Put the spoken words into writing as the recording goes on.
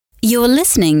You're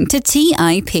listening to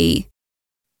TIP.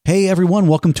 Hey everyone,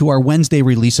 welcome to our Wednesday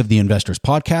release of the Investors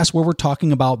Podcast, where we're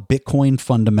talking about Bitcoin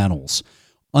fundamentals.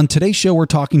 On today's show, we're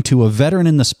talking to a veteran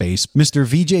in the space, Mr.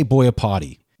 Vijay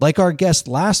Boyapati. Like our guest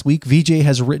last week, Vijay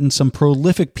has written some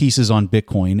prolific pieces on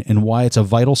Bitcoin and why it's a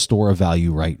vital store of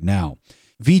value right now.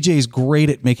 Vijay's great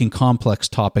at making complex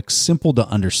topics simple to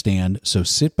understand, so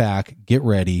sit back, get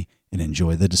ready, and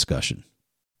enjoy the discussion.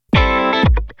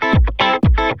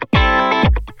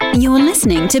 You're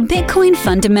listening to Bitcoin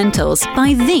Fundamentals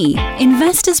by the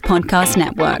Investors Podcast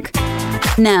Network.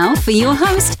 Now for your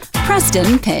host,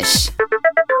 Preston Pish.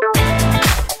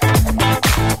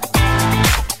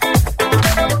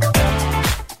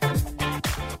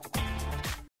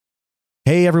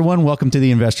 Hey everyone, welcome to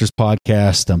the Investors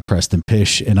Podcast. I'm Preston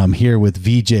Pish, and I'm here with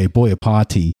Vijay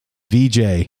Boyapati.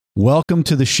 Vijay, welcome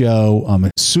to the show. I'm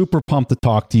super pumped to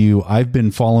talk to you. I've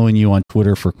been following you on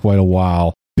Twitter for quite a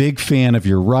while. Big fan of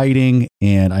your writing,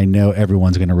 and I know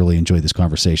everyone's going to really enjoy this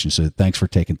conversation, so thanks for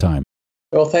taking time.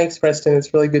 Well, thanks, Preston.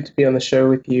 It's really good to be on the show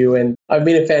with you, and I've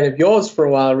been a fan of yours for a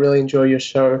while. I really enjoy your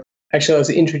show. Actually, I was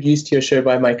introduced to your show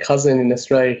by my cousin in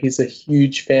Australia. He's a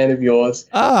huge fan of yours,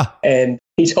 and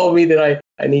he told me that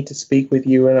I need to speak with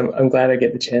you, and I'm glad I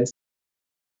get the chance.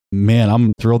 Man,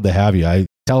 I'm thrilled to have you. I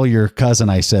tell your cousin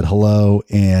I said hello,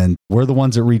 and we're the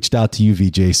ones that reached out to you,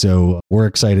 Vijay, so we're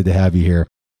excited to have you here.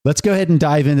 Let's go ahead and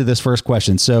dive into this first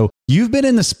question. So you've been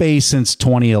in the space since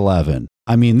 2011.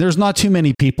 I mean, there's not too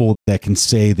many people that can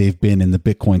say they've been in the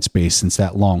Bitcoin space since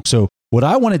that long. So what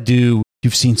I want to do,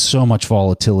 you've seen so much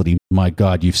volatility. My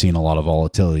God, you've seen a lot of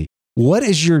volatility. What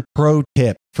is your pro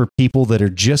tip for people that are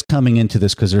just coming into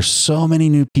this? Because there's so many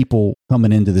new people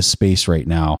coming into this space right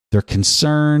now. They're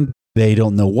concerned. They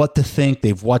don't know what to think.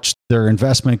 They've watched their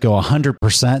investment go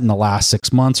 100% in the last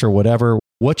 6 months or whatever.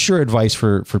 What's your advice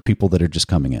for people that are just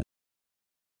coming in?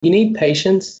 You need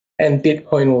patience, and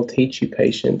Bitcoin will teach you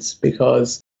patience,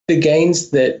 because the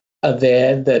gains that are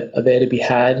there to be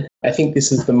had, I think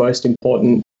this is the most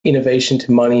important innovation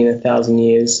to money in 1,000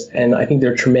 years. And I think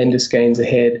there are tremendous gains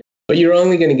ahead. But you're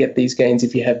only going to get these gains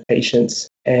if you have patience.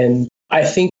 And I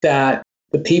think that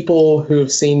the people who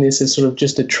have seen this as sort of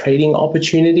just a trading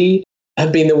opportunity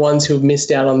have been the ones who have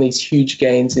missed out on these huge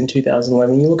gains in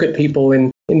 2011. You look at people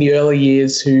in the early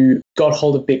years who got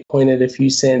hold of Bitcoin at a few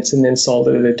cents and then sold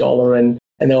it at $1,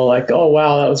 and they were like, oh,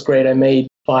 wow, that was great. I made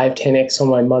 5-10x on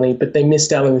my money, but they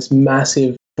missed out on this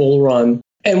massive bull run.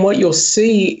 And what you'll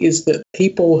see is that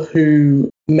people who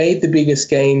made the biggest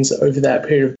gains over that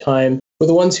period of time were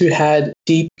the ones who had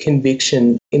deep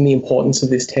conviction in the importance of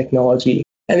this technology.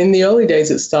 And in the early days,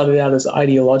 it started out as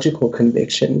ideological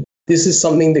conviction. This is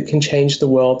something that can change the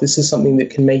world. This is something that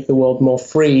can make the world more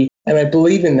free. And I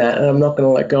believe in that, and I'm not going to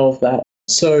let go of that.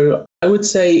 So I would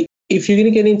say if you're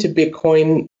going to get into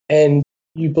Bitcoin and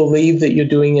you believe that you're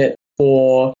doing it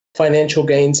for financial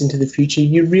gains into the future,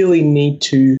 you really need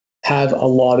to have a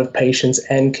lot of patience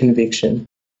and conviction.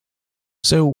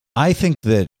 So I think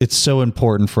that it's so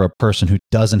important for a person who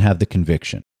doesn't have the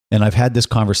conviction. And I've had this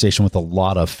conversation with a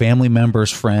lot of family members,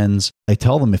 friends. I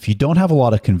tell them, if you don't have a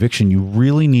lot of conviction, you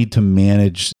really need to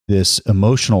manage this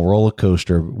emotional roller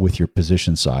coaster with your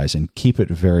position size and keep it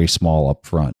very small up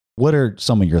front. What are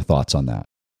some of your thoughts on that?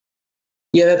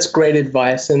 Yeah, that's great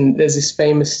advice. And there's this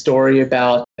famous story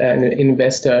about an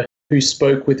investor who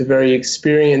spoke with a very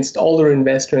experienced older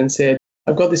investor and said,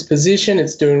 I've got this position,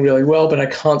 it's doing really well, but I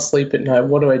can't sleep at night.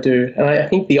 What do I do? And I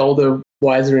think the older,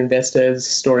 wiser investor, as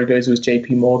the story goes, was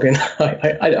JP Morgan.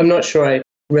 I'm not sure I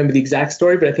remember the exact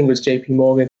story, but I think it was JP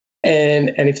Morgan. And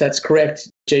if that's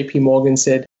correct, JP Morgan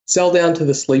said, sell down to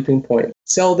the sleeping point.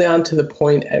 Sell down to the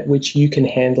point at which you can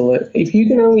handle it. If you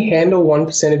can only handle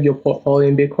 1% of your portfolio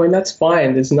in Bitcoin, that's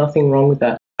fine. There's nothing wrong with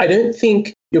that. I don't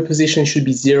think your position should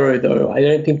be zero, though. I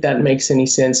don't think that makes any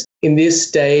sense. In this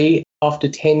day, after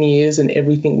 10 years and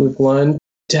everything we've learned,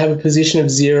 to have a position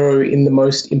of zero in the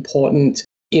most important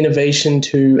innovation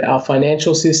to our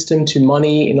financial system, to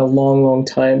money in a long, long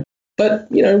time.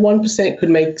 But, 1% could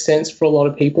make sense for a lot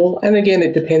of people. And again,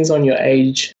 it depends on your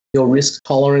age, your risk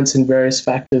tolerance, and various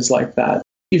factors like that.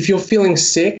 If you're feeling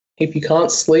sick, if you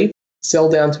can't sleep, sell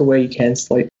down to where you can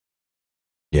sleep.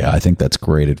 Yeah, I think that's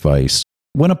great advice.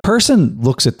 When a person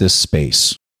looks at this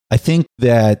space, I think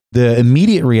that the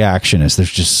immediate reaction is there's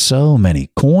just so many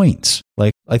coins.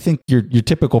 Like, I think your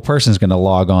typical person is going to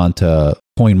log on to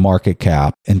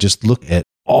CoinMarketCap and just look at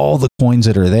all the coins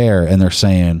that are there, and they're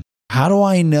saying, how do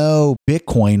I know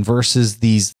Bitcoin versus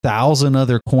these 1,000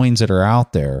 other coins that are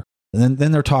out there? And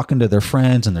then they're talking to their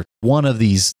friends, and they're one of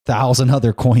these 1,000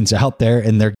 other coins out there,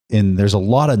 and there's a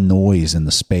lot of noise in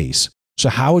the space. So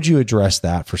how would you address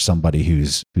that for somebody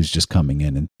who's just coming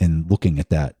in and looking at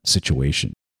that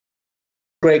situation?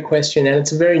 Great question. And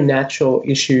it's a very natural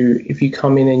issue if you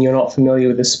come in and you're not familiar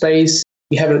with the space.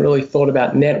 You haven't really thought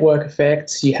about network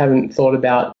effects. You haven't thought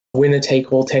about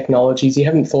winner-take-all technologies. You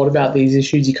haven't thought about these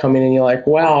issues. You come in and you're like,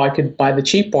 wow, I could buy the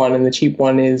cheap one. And the cheap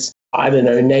one is, I don't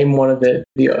know, name one of the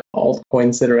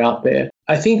altcoins that are out there.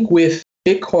 I think with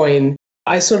Bitcoin,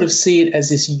 I sort of see it as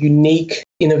this unique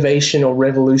innovation or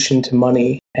revolution to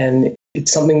money. And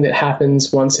it's something that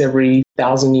happens once every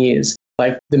 1,000 years,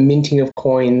 like the minting of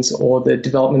coins or the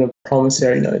development of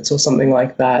promissory notes or something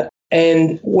like that.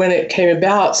 And when it came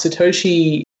about,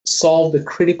 Satoshi solved the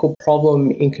critical problem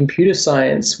in computer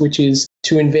science, which is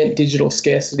to invent digital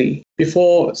scarcity.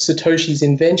 Before Satoshi's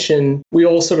invention, we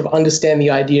all sort of understand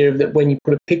the idea of that when you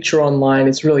put a picture online,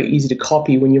 it's really easy to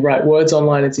copy. When you write words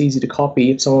online, it's easy to copy.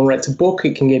 If someone writes a book,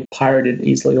 it can get pirated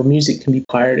easily, or music can be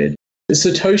pirated. But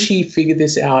Satoshi figured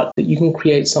this out, that you can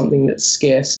create something that's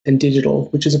scarce and digital,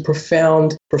 which is a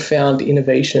profound, profound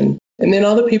innovation. And then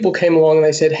other people came along and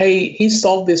they said, hey, he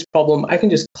solved this problem. I can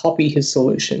just copy his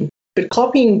solution. But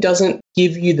copying doesn't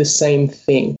give you the same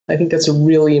thing. I think that's a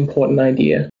really important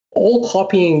idea. All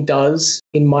copying does,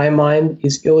 in my mind,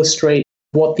 is illustrate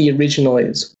what the original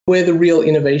is, where the real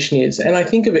innovation is. And I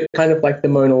think of it kind of like the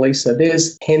Mona Lisa.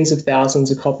 There's tens of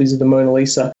thousands of copies of the Mona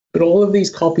Lisa, but all of these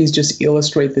copies just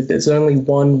illustrate that there's only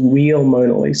one real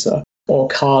Mona Lisa. Or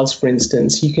cars, for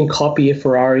instance. You can copy a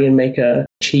Ferrari and make a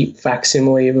cheap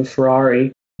facsimile of a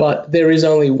Ferrari, but there is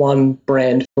only one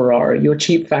brand Ferrari. Your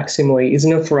cheap facsimile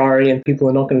isn't a Ferrari, and people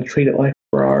are not going to treat it like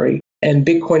a Ferrari. And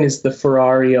Bitcoin is the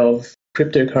Ferrari of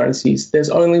cryptocurrencies. There's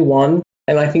only one,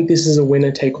 and I think this is a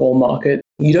winner-take-all market.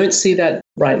 You don't see that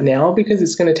right now because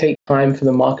it's going to take time for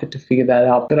the market to figure that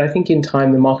out. But I think in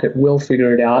time, the market will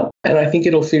figure it out. And I think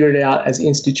it'll figure it out as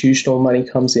institutional money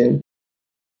comes in.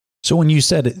 So when you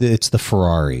said it's the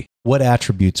Ferrari, what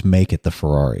attributes make it the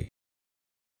Ferrari?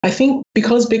 I think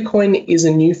because Bitcoin is a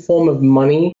new form of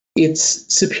money,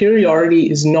 its superiority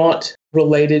is not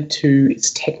related to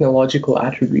its technological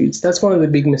attributes. That's one of the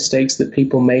big mistakes that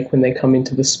people make when they come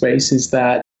into the space, is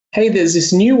that, hey, there's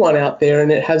this new one out there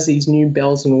and it has these new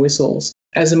bells and whistles.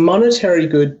 As a monetary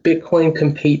good, Bitcoin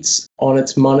competes on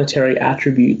its monetary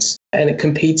attributes, and it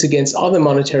competes against other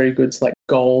monetary goods like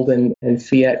gold and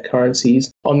fiat currencies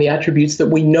on the attributes that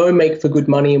we know make for good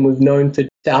money and we've known for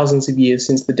thousands of years,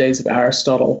 since the days of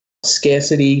Aristotle.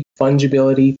 Scarcity,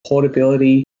 fungibility,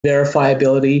 portability,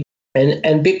 verifiability,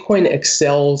 and Bitcoin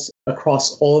excels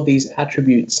across all of these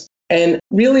attributes. And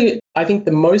really, I think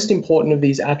the most important of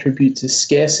these attributes is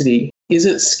scarcity. Is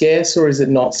it scarce or is it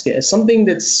not scarce? Something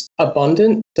that's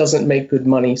abundant doesn't make good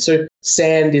money. So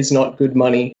sand is not good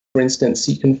money. For instance,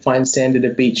 you can find sand at a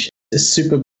beach, a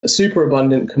super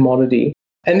abundant commodity.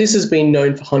 And this has been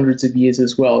known for hundreds of years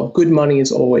as well. Good money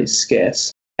is always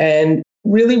scarce. And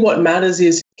really what matters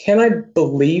is, can I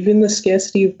believe in the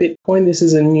scarcity of Bitcoin? This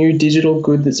is a new digital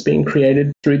good that's being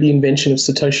created through the invention of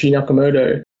Satoshi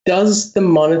Nakamoto. Does the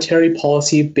monetary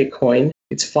policy of Bitcoin,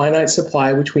 its finite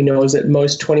supply, which we know is at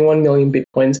most 21 million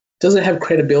Bitcoins, does it have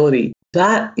credibility?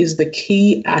 That is the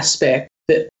key aspect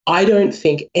that I don't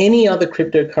think any other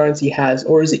cryptocurrency has,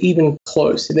 or is even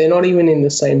close. They're not even in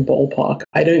the same ballpark.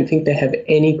 I don't think they have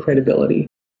any credibility.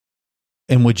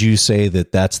 And would you say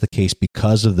that that's the case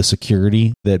because of the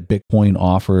security that Bitcoin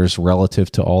offers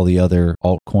relative to all the other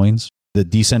altcoins, the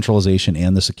decentralization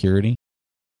and the security?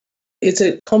 It's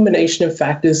a combination of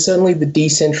factors, certainly the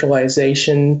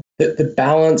decentralization, the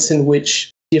balance in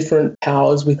which different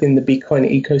powers within the Bitcoin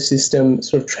ecosystem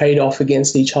sort of trade off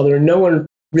against each other, and no one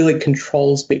really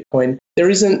controls Bitcoin.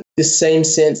 There isn't the same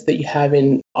sense that you have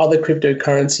in other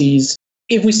cryptocurrencies.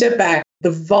 If we step back, the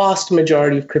vast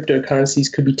majority of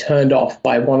cryptocurrencies could be turned off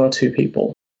by one or two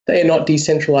people. They are not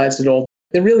decentralized at all.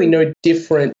 They're really no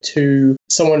different to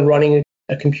someone running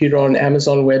a computer on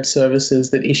Amazon Web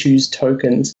Services that issues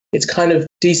tokens. It's kind of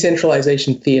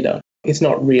decentralization theater. It's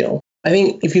not real. I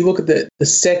think if you look at the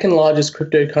second largest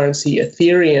cryptocurrency,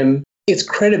 Ethereum, its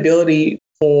credibility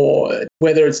for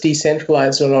whether it's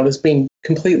decentralized or not has been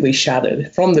completely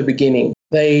shattered from the beginning.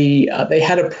 They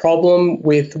had a problem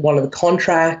with one of the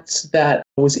contracts that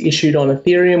was issued on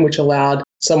Ethereum, which allowed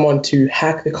someone to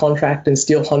hack the contract and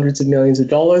steal hundreds of millions of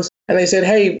dollars. And they said,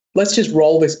 hey, let's just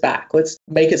roll this back. Let's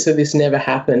make it so this never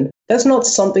happened. That's not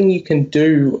something you can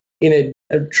do in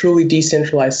a truly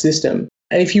decentralized system.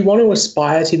 And if you want to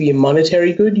aspire to be a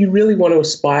monetary good, you really want to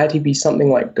aspire to be something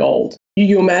like gold.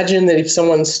 You imagine that if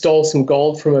someone stole some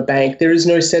gold from a bank, there is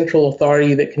no central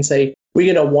authority that can say,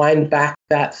 we're going to wind back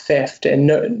that theft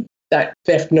and that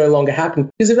theft no longer happened.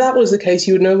 Because if that was the case,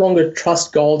 you would no longer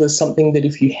trust gold as something that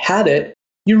if you had it,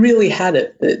 you really had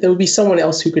it. There would be someone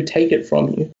else who could take it from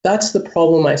you. That's the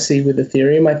problem I see with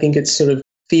Ethereum. I think it's sort of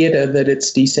theater that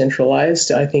it's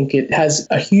decentralized. I think it has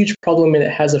a huge problem and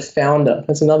it has a founder.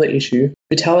 That's another issue.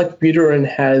 Vitalik Buterin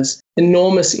has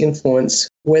enormous influence.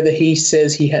 Whether he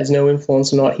says he has no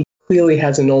influence or not, he clearly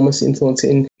has enormous influence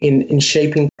in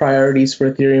shaping priorities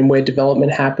for Ethereum, where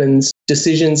development happens,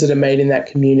 decisions that are made in that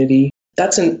community.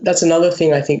 That's another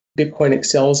thing I think Bitcoin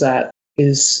excels at,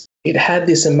 is it had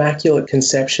this immaculate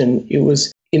conception. It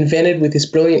was invented with this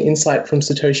brilliant insight from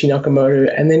Satoshi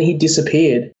Nakamoto, and then he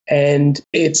disappeared. And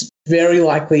it's very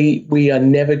likely we are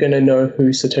never going to know who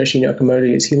Satoshi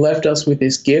Nakamoto is. He left us with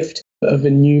this gift of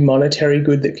a new monetary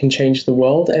good that can change the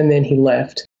world, and then he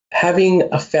left. Having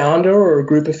a founder or a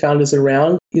group of founders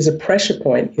around is a pressure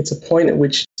point. It's a point at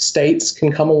which states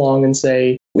can come along and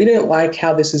say, we don't like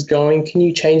how this is going. Can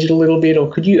you change it a little bit?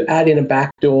 Or could you add in a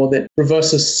backdoor that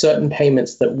reverses certain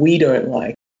payments that we don't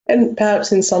like? And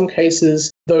perhaps in some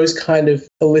cases, those kind of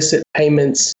illicit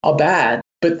payments are bad.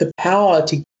 But the power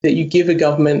that you give a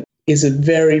government is a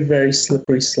very, very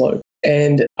slippery slope.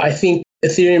 And I think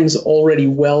Ethereum's already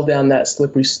well down that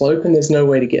slippery slope, and there's no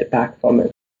way to get back from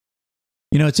it.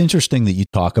 You know, it's interesting that you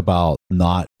talk about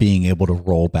not being able to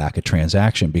roll back a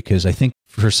transaction, because I think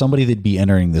for somebody that'd be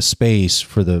entering the space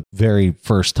for the very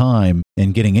first time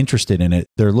and getting interested in it,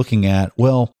 they're looking at,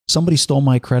 well, somebody stole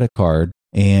my credit card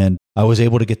and I was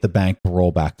able to get the bank to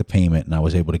roll back the payment and I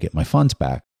was able to get my funds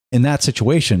back. In that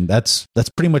situation, that's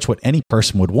pretty much what any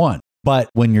person would want. But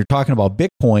when you're talking about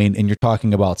Bitcoin and you're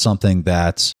talking about something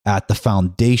that's at the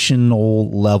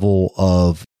foundational level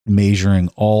of measuring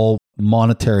all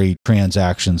monetary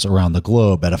transactions around the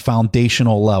globe at a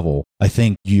foundational level, I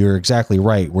think you're exactly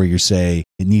right where you say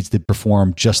it needs to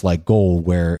perform just like gold,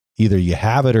 where either you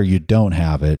have it or you don't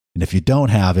have it. And if you don't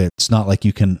have it, it's not like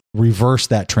you can reverse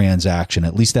that transaction,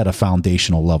 at least at a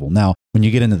foundational level. Now, when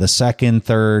you get into the second,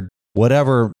 third,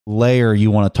 whatever layer you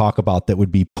want to talk about that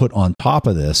would be put on top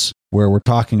of this, where we're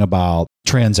talking about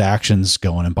transactions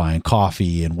going and buying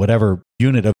coffee and whatever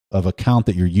unit of account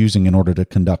that you're using in order to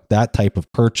conduct that type of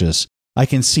purchase, I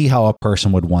can see how a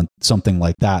person would want something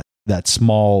like that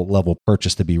small level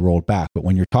purchase to be rolled back. But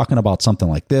when you're talking about something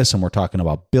like this, and we're talking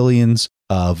about billions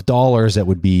of dollars that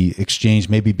would be exchanged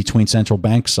maybe between central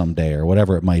banks someday or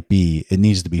whatever it might be, it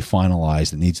needs to be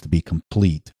finalized. It needs to be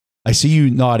complete. I see you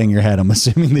nodding your head. I'm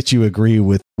assuming that you agree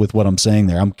with what I'm saying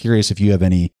there. I'm curious if you have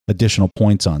any additional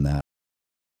points on that.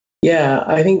 Yeah,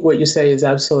 I think what you say is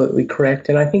absolutely correct.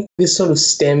 And I think this sort of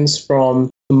stems from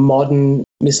the modern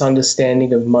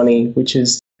misunderstanding of money, which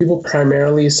is people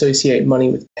primarily associate money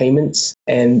with payments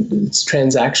and its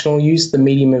transactional use, the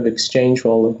medium of exchange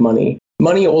role of money.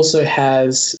 Money also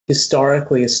has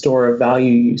historically a store of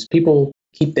value use. People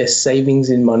keep their savings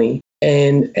in money.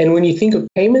 And when you think of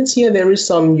payments, yeah, there is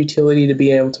some utility to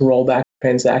be able to roll back a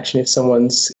transaction if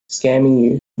someone's scamming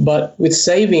you. But with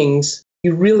savings,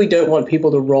 you really don't want people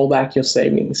to roll back your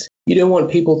savings. You don't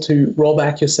want people to roll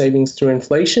back your savings through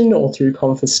inflation or through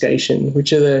confiscation,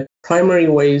 which are the primary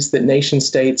ways that nation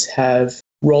states have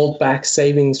rolled back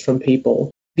savings from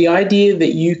people. The idea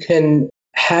that you can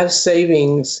have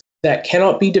savings that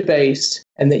cannot be debased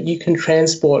and that you can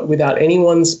transport without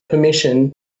anyone's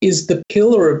permission is the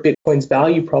pillar of Bitcoin's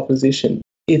value proposition.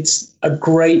 It's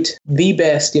the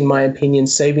best, in my opinion,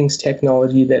 savings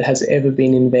technology that has ever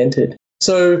been invented.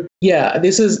 So yeah,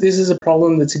 this is a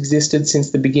problem that's existed since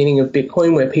the beginning of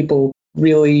Bitcoin, where people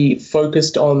really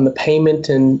focused on the payment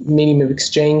and medium of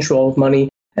exchange role of money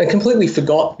and completely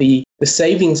forgot the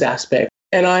savings aspect.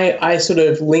 And I sort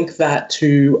of link that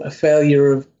to a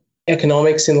failure of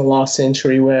economics in the last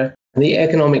century, where the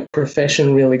economic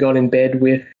profession really got in bed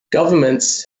with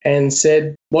governments and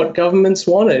said what governments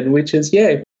wanted, which is,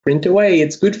 yeah, print away,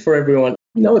 it's good for everyone.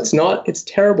 No, it's not. It's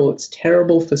terrible. It's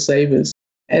terrible for savers.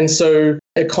 And so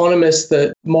economists,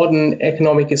 the modern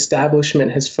economic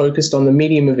establishment has focused on the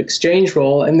medium of exchange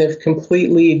role, and they've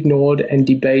completely ignored and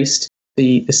debased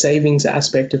the savings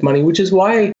aspect of money, which is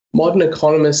why modern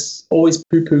economists always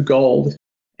poo-poo gold.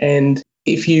 And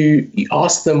if you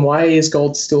ask them why is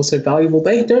gold still so valuable,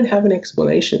 they don't have an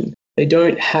explanation. They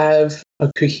don't have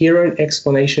a coherent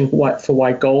explanation for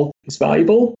why gold is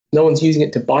valuable. No one's using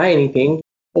it to buy anything.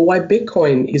 Or why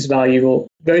Bitcoin is valuable.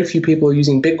 Very few people are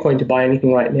using Bitcoin to buy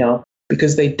anything right now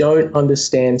because they don't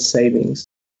understand savings.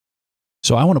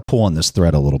 So I want to pull on this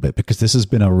thread a little bit, because this has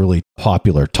been a really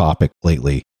popular topic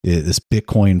lately, this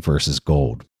Bitcoin versus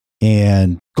gold.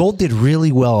 And gold did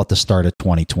really well at the start of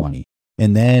 2020.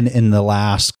 And then in the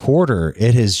last quarter,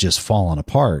 it has just fallen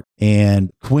apart. And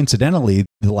coincidentally,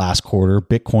 the last quarter,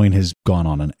 Bitcoin has gone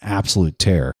on an absolute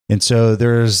tear. And so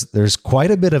there's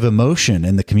quite a bit of emotion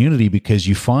in the community because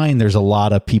you find there's a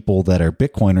lot of people that are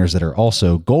Bitcoiners that are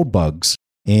also gold bugs.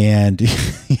 And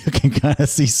you can kind of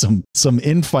see some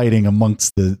infighting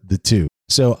amongst the two.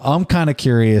 So I'm kind of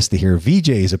curious to hear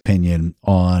Vijay's opinion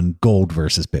on gold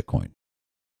versus Bitcoin.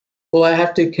 Well, I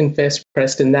have to confess,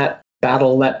 Preston, that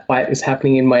fight is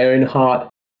happening in my own heart.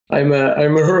 I'm a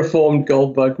reformed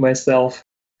gold bug myself.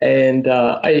 And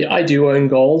I do own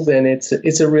gold, and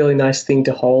it's a really nice thing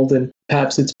to hold. And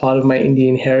perhaps it's part of my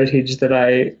Indian heritage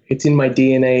it's in my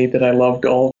DNA that I love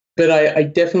gold. But I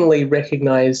definitely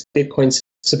recognize Bitcoin's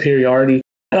superiority.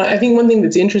 And I think one thing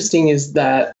that's interesting is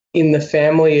that in the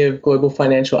family of global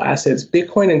financial assets,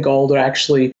 Bitcoin and gold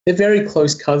they're very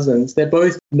close cousins. They're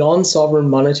both non-sovereign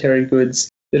monetary goods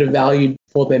that are valued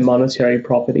for their monetary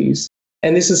properties.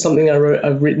 And this is something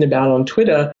I've written about on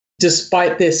Twitter.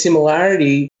 Despite their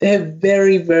similarity, they have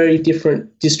very, very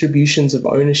different distributions of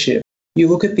ownership. You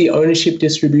look at the ownership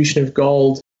distribution of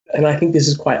gold, and I think this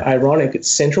is quite ironic.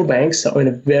 It's central banks that own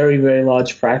a very, very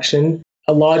large fraction.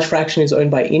 A large fraction is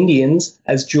owned by Indians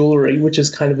as jewelry, which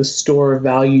is kind of a store of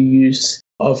value use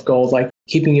of gold, like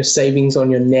keeping your savings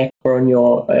on your neck or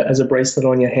as a bracelet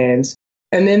on your hands.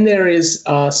 And then there is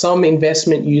some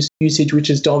investment usage,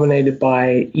 which is dominated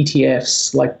by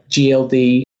ETFs like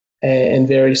GLD, and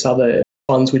various other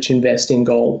funds which invest in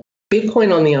gold.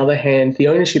 Bitcoin, on the other hand, the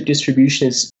ownership distribution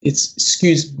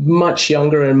skews much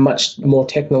younger and much more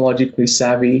technologically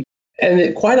savvy.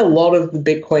 And quite a lot of the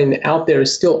Bitcoin out there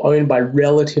is still owned by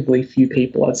relatively few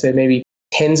people. I'd say maybe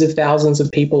tens of thousands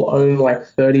of people own like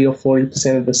 30 or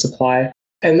 40% of the supply.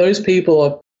 And those people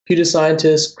are computer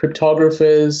scientists,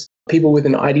 cryptographers, people with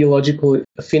an ideological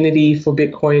affinity for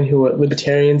Bitcoin who are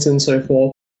libertarians and so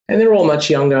forth. And they're all much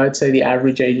younger. I'd say the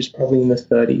average age is probably in the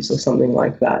 30s or something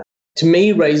like that. To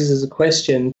me, raises a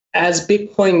question. As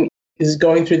Bitcoin is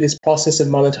going through this process of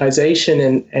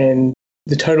monetization and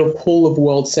the total pool of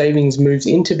world savings moves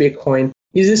into Bitcoin,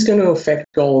 is this going to affect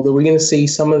gold? Are we going to see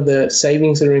some of the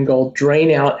savings that are in gold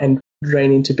drain out and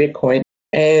drain into Bitcoin?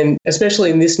 And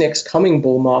especially in this next coming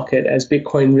bull market, as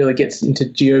Bitcoin really gets into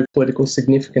geopolitical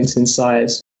significance in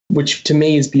size, which to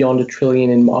me is beyond $1 trillion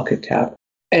in market cap.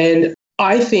 And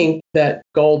I think that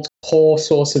gold's core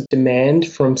source of demand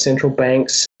from central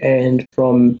banks and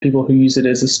from people who use it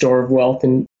as a store of wealth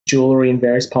and jewelry in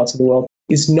various parts of the world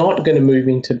is not going to move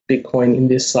into Bitcoin in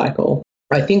this cycle.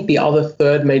 I think the other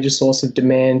third major source of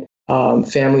demand,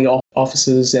 family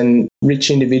offices and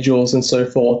rich individuals and so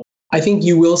forth, I think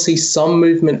you will see some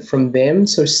movement from them.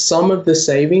 So some of the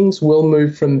savings will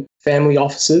move from family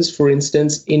offices, for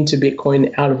instance, into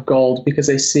Bitcoin out of gold because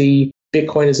they see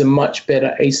Bitcoin is a much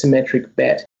better asymmetric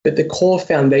bet. But the core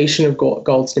foundation of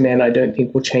gold's demand, I don't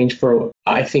think will change for,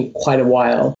 I think, quite a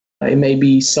while. It may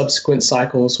be subsequent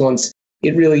cycles once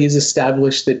it really is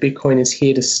established that Bitcoin is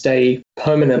here to stay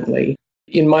permanently.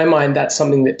 In my mind, that's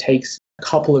something that takes a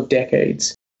couple of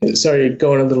decades. Sorry to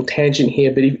go on a little tangent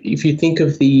here, but if you think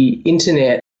of the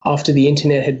internet, after the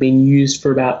internet had been used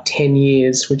for about 10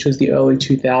 years, which was the early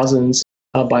 2000s,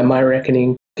 by my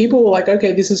reckoning, people were like,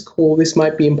 okay, this is cool, this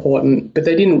might be important, but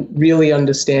they didn't really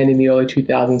understand in the early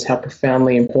 2000s how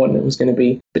profoundly important it was going to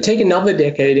be. But take another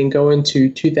decade and go into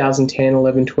 2010,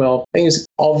 11, 12, I think it's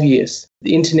obvious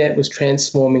the internet was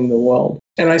transforming the world.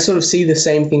 And I sort of see the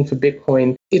same thing for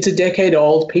Bitcoin. It's a decade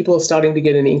old. People are starting to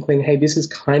get an inkling, hey, this is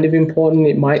kind of important.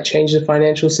 It might change the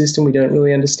financial system. We don't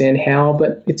really understand how,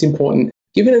 but it's important.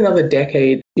 Give it another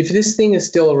decade. If this thing is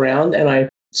still around, and I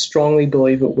strongly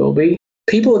believe it will be,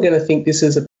 people are going to think this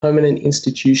is a permanent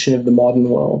institution of the modern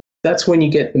world. That's when you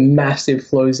get the massive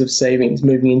flows of savings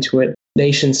moving into it,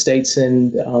 nation states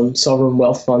and sovereign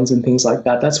wealth funds and things like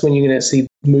that. That's when you're going to see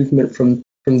movement from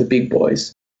the big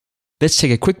boys. Let's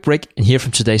take a quick break and hear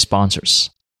from today's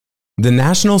sponsors. The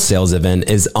national sales event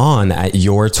is on at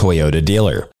your Toyota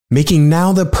dealer, making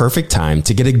now the perfect time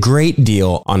to get a great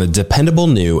deal on a dependable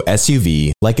new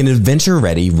SUV like an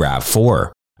adventure-ready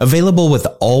RAV4. Available with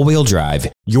all-wheel drive,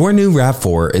 your new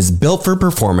RAV4 is built for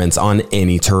performance on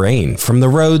any terrain, from the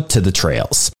road to the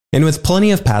trails. And with plenty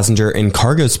of passenger and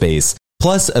cargo space,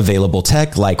 plus available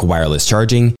tech like wireless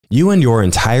charging, you and your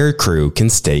entire crew can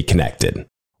stay connected.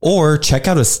 Or check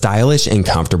out a stylish and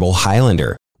comfortable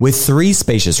Highlander with 3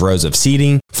 spacious rows of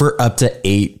seating for up to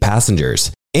 8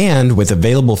 passengers. And with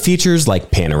available features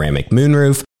like panoramic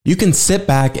moonroof, you can sit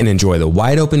back and enjoy the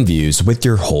wide open views with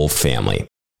your whole family.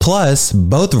 Plus,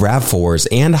 both RAV4s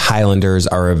and Highlanders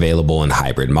are available in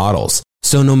hybrid models.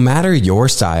 So no matter your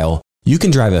style, you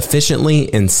can drive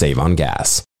efficiently and save on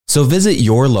gas. So visit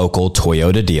your local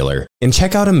Toyota dealer and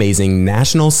check out amazing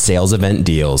national sales event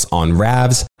deals on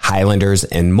RAVs, Highlanders,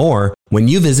 and more when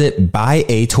you visit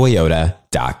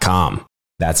buyatoyota.com.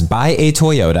 That's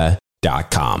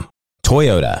buyatoyota.com.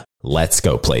 Toyota, let's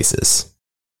go places.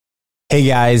 Hey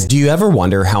guys, do you ever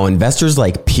wonder how investors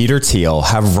like Peter Thiel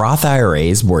have Roth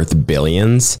IRAs worth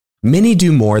billions? Many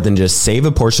do more than just save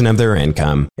a portion of their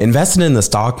income, invest it in the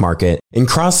stock market, and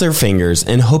cross their fingers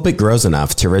and hope it grows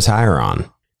enough to retire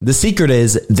on. The secret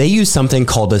is they use something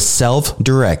called a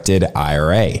self-directed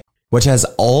IRA, which has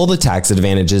all the tax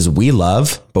advantages we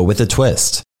love, but with a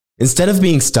twist. Instead of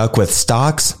being stuck with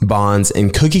stocks, bonds,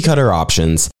 and cookie-cutter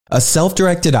options, a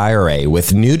self-directed IRA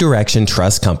with New Direction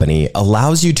Trust Company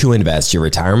allows you to invest your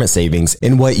retirement savings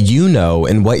in what you know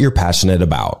and what you're passionate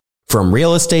about. From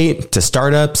real estate to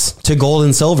startups to gold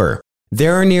and silver,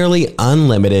 there are nearly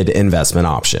unlimited investment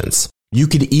options. You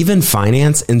could even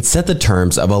finance and set the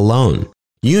terms of a loan.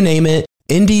 You name it,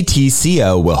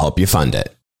 NDTCO will help you fund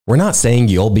it. We're not saying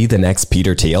you'll be the next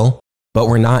Peter Thiel, but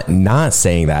we're not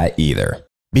saying that either.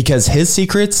 Because his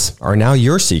secrets are now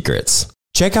your secrets.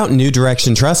 Check out New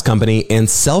Direction Trust Company and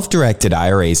self-directed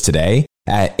IRAs today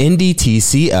at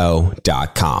ndtco.com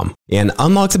and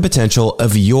unlock the potential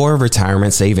of your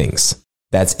retirement savings.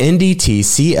 That's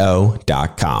ndtco.com.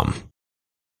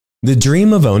 The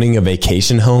dream of owning a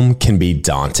vacation home can be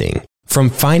daunting. From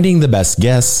finding the best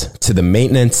guests, to the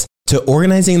maintenance, to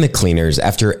organizing the cleaners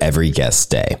after every guest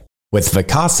stay. With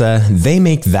Vacasa, they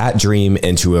make that dream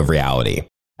into a reality.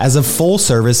 As a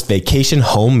full-service vacation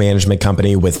home management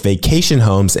company with vacation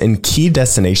homes in key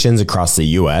destinations across the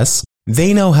U.S.,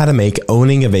 they know how to make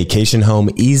owning a vacation home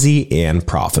easy and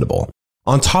profitable.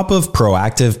 On top of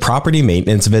proactive property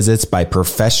maintenance visits by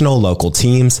professional local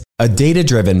teams, a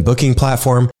data-driven booking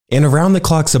platform, and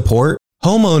around-the-clock support,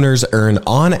 homeowners earn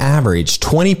on average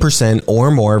 20%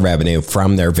 or more revenue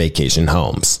from their vacation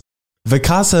homes.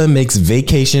 Vacasa makes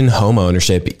vacation home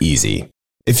ownership easy.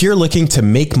 If you're looking to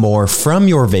make more from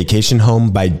your vacation home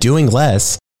by doing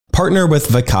less, partner with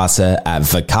Vacasa at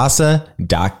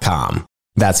vacasa.com.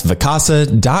 That's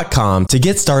vacasa.com to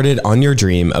get started on your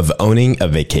dream of owning a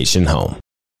vacation home.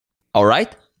 All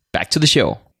right, back to the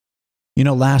show. You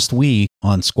know, last week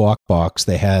on Squawk Box,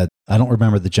 they had, I don't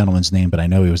remember the gentleman's name, but I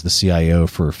know he was the CIO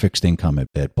for fixed income at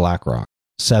BlackRock.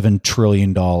 $7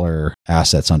 trillion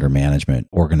assets under management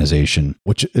organization,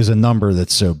 which is a number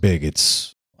that's so big,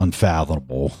 it's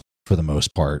unfathomable for the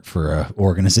most part for a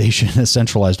organization, a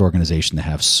centralized organization to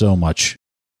have so much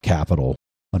capital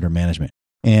under management.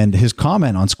 And his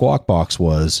comment on Squawk Box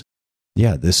was,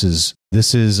 yeah, this is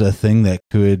a thing that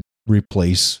could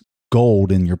replace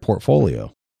gold in your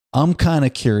portfolio. I'm kind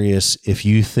of curious if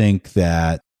you think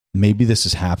that maybe this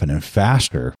is happening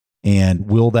faster, and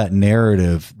will that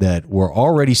narrative that we're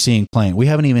already seeing playing, we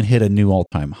haven't even hit a new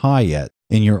all-time high yet,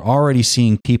 and you're already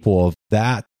seeing people of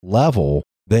that level,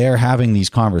 they're having these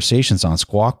conversations on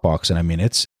Squawk Box. And I mean,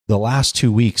 it's the last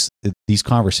 2 weeks, these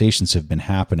conversations have been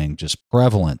happening just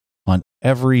prevalent on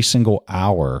every single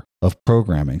hour of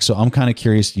programming. So I'm kind of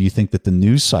curious, do you think that the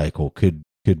news cycle could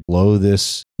blow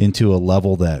this into a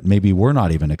level that maybe we're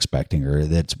not even expecting, or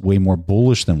that's way more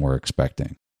bullish than we're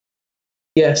expecting?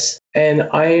 Yes, and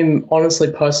I'm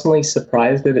honestly personally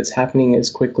surprised that it's happening as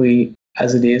quickly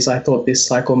as it is. I thought this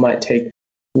cycle might take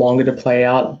longer to play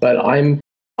out, but I'm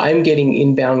getting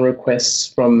inbound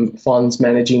requests from funds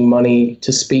managing money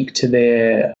to speak to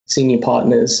their senior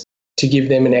partners to give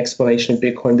them an explanation of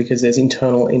Bitcoin because there's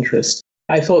internal interest.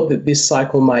 I thought that this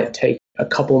cycle might take a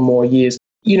couple more years.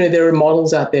 You know, there are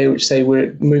models out there which say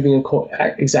we're moving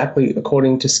exactly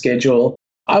according to schedule.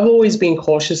 I've always been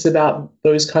cautious about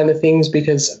those kind of things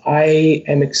because I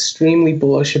am extremely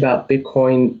bullish about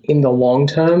Bitcoin in the long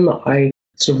term. I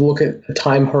sort of look at a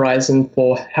time horizon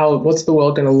for what's the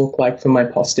world going to look like for my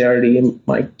posterity and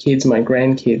my kids, my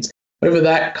grandkids. Over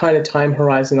that kind of time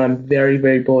horizon, I'm very,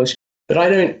 very bullish. But I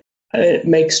don't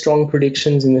make strong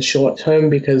predictions in the short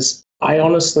term because I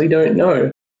honestly don't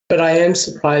know. But I am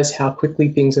surprised how quickly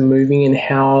things are moving and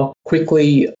how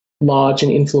quickly large and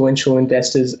influential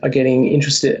investors are getting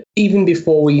interested, even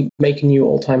before we make a new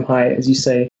all-time high, as you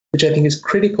say, which I think is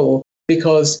critical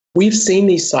because we've seen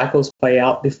these cycles play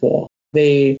out before.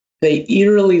 They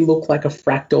eerily look like a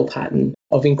fractal pattern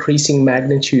of increasing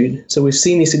magnitude. So we've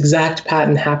seen this exact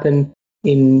pattern happen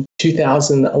in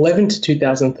 2011 to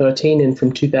 2013 and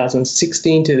from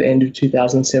 2016 to the end of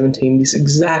 2017, this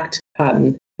exact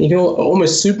pattern. You can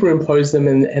almost superimpose them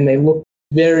and they look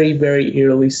very, very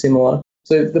eerily similar.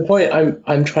 So the point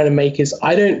I'm trying to make is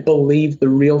I don't believe the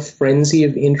real frenzy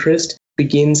of interest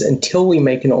begins until we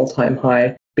make an all-time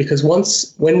high, because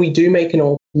when we do make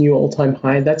new all-time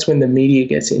high, that's when the media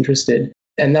gets interested.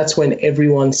 And that's when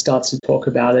everyone starts to talk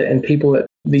about it. And people at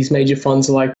these major funds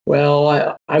are like,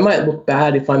 well, I might look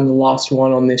bad if I'm the last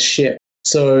one on this ship.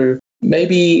 So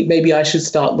maybe I should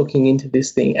start looking into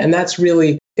this thing. And that's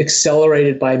really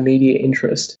accelerated by media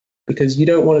interest, because you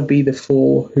don't want to be the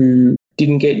fool who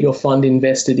didn't get your fund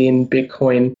invested in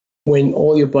Bitcoin when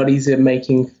all your buddies are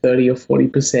making 30 or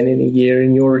 40% in a year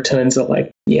and your returns are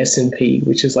like the S&P,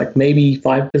 which is like maybe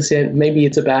 5%. Maybe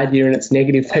it's a bad year and it's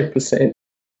negative 5%.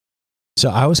 So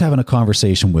I was having a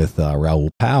conversation with Raoul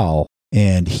Pal,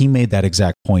 and he made that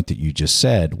exact point that you just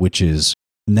said, which is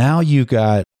now you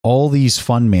got all these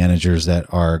fund managers that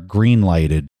are green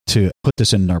lighted to put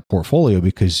this in their portfolio,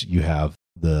 because you have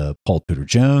the Paul Tudor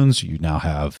Jones, you now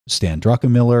have Stan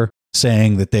Druckenmiller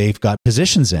saying that they've got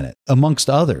positions in it, amongst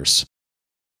others.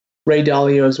 Ray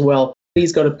Dalio as well.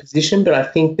 He's got a position, but I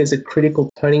think there's a critical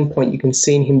turning point you can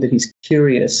see in him, that he's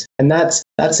curious. And that's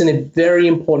a very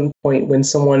important point when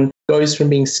someone goes from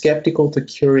being skeptical to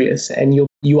curious. And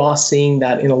you are seeing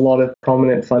that in a lot of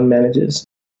prominent fund managers.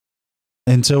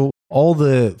 And so all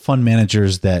the fund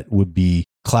managers that would be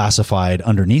classified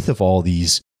underneath of all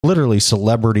these literally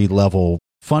celebrity level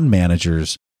fund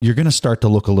managers, you're going to start to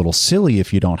look a little silly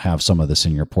if you don't have some of this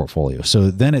in your portfolio. So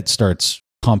then it starts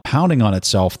compounding on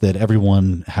itself that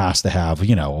everyone has to have, a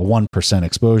 1%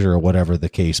 exposure or whatever the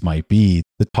case might be.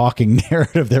 The talking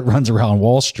narrative that runs around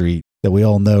Wall Street that we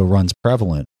all know runs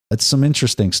prevalent. It's some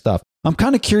interesting stuff. I'm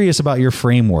kind of curious about your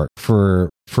framework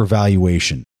for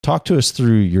valuation. Talk to us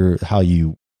through how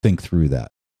you think through that.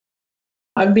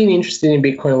 I've been interested in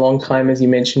Bitcoin a long time, as you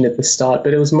mentioned at the start,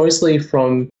 but it was mostly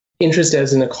from interest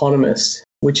as an economist,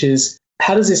 which is,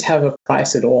 how does this have a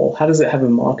price at all? How does it have a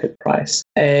market price?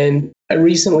 And I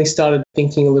recently started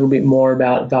thinking a little bit more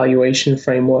about valuation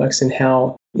frameworks and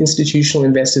how institutional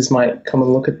investors might come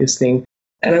and look at this thing.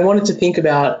 And I wanted to think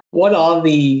about what are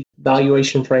the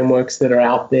valuation frameworks that are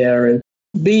out there, and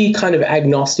be kind of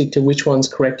agnostic to which one's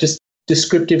correct, just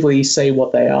descriptively say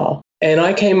what they are. And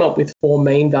I came up with 4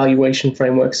 main valuation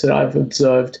frameworks that I've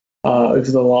observed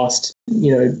over the last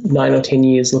 9 or 10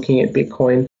 years looking at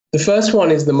Bitcoin. The first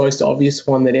one is the most obvious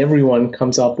one that everyone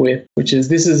comes up with, which is,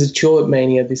 this is a tulip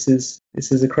mania. This is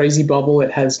a crazy bubble.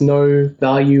 It has no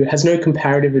value, it has no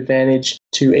comparative advantage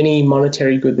to any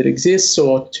monetary good that exists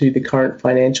or to the current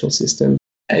financial system.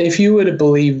 And if you were to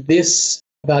believe this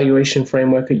valuation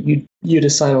framework, you'd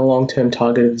assign a long-term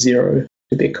target of 0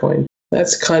 to Bitcoin.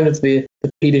 That's kind of the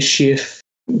Peter Schiff,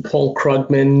 Paul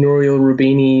Krugman, Nouriel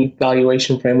Roubini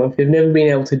valuation framework. They've never been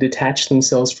able to detach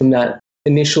themselves from that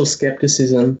initial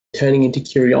skepticism, turning into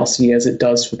curiosity, as it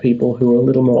does for people who are a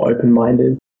little more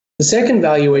open-minded. The second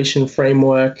valuation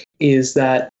framework is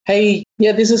that, hey,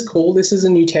 yeah, this is cool. This is a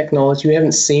new technology. We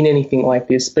haven't seen anything like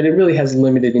this, but it really has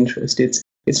limited interest.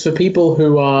 It's for people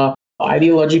who are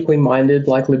ideologically minded,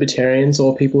 like libertarians,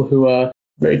 or people who are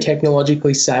very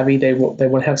technologically savvy. They want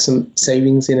to have some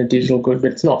savings in a digital good,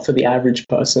 but it's not for the average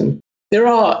person. There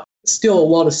are still a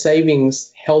lot of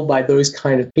savings held by those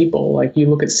kind of people. Like, you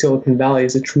look at Silicon Valley,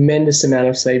 there's a tremendous amount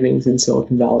of savings in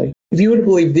Silicon Valley. If you were to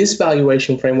believe this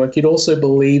valuation framework, you'd also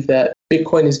believe that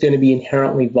Bitcoin is going to be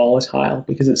inherently volatile,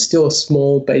 because it's still a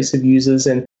small base of users,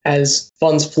 and as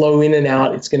funds flow in and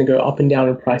out, it's going to go up and down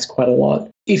in price quite a lot.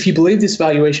 If you believe this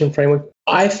valuation framework,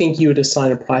 I think you would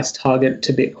assign a price target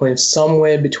to Bitcoin of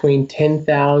somewhere between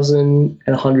 10,000 and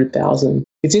 100,000.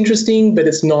 It's interesting, but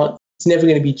it's never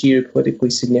going to be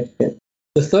geopolitically significant.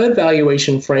 The third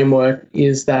valuation framework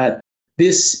is that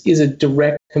this is a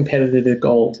direct competitor to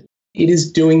gold. It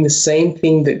is doing the same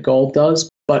thing that gold does,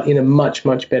 but in a much,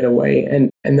 much better way.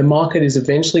 And the market is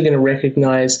eventually going to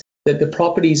recognize that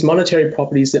the monetary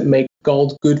properties that make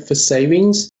gold good for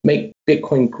savings, make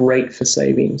Bitcoin great for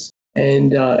savings.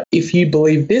 And if you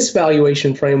believe this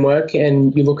valuation framework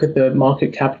and you look at the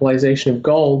market capitalization of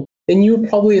gold, then you would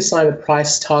probably assign a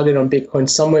price target on Bitcoin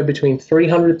somewhere between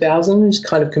 300,000, which is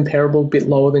kind of comparable, a bit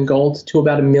lower than gold, to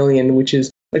about 1 million, which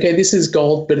is, okay, this is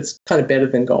gold, but it's kind of better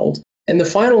than gold. And the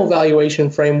final valuation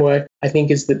framework, I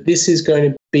think, is that this is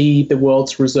going to be the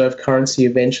world's reserve currency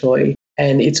eventually.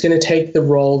 And it's going to take the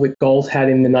role that gold had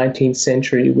in the 19th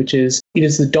century, which is, it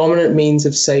is the dominant means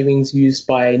of savings used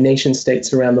by nation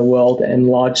states around the world and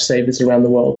large savers around the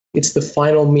world. It's the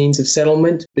final means of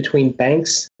settlement between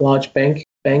banks, large banks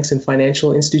and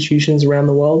financial institutions around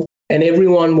the world. And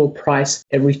everyone will price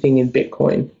everything in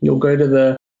Bitcoin. You'll go to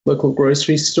the local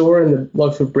grocery store and the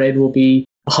loaf of bread will be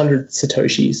 100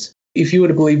 Satoshis. If you were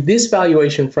to believe this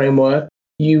valuation framework,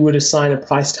 you would assign a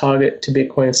price target to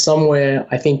Bitcoin somewhere,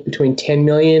 I think, between 10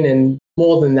 million and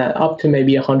more than that, up to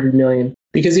maybe 100 million.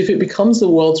 Because if it becomes the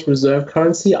world's reserve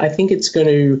currency, I think it's going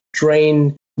to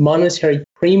drain monetary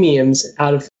premiums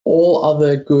out of all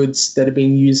other goods that are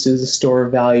being used as a store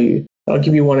of value. I'll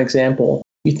give you one example.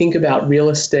 You think about real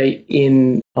estate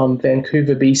in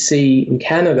Vancouver, BC, in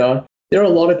Canada, there are a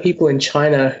lot of people in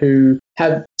China who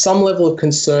have some level of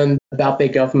concern about their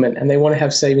government and they want to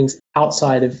have savings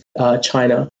outside of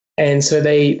China. And so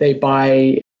they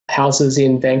buy houses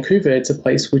in Vancouver. It's a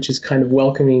place which is kind of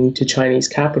welcoming to Chinese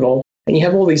capital. And you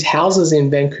have all these houses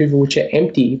in Vancouver which are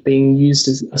empty, being used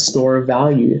as a store of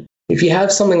value. If you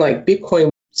have something like Bitcoin,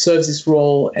 serves this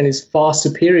role and is far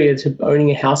superior to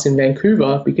owning a house in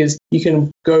Vancouver because you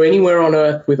can go anywhere on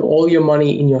earth with all your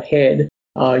money in your head.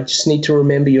 You just need to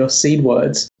remember your seed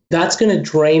words. That's going to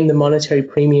drain the monetary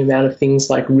premium out of things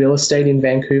like real estate in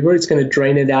Vancouver. It's going to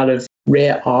drain it out of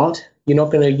rare art. You're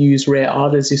not going to use rare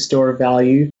art as your store of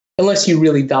value unless you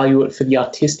really value it for the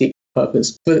artistic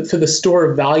purpose. For the store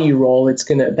of value role,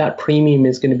 that premium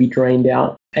is going to be drained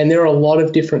out. And there are a lot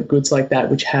of different goods like that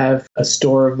which have a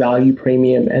store of value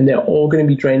premium, and they're all going to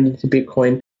be drained into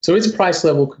Bitcoin. So its price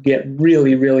level could get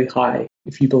really, really high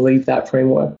if you believe that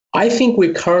framework. I think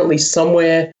we're currently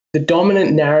somewhere, the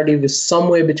dominant narrative is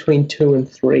somewhere between 2 and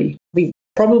 3. I think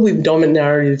probably the dominant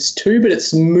narrative is 2, but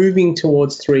it's moving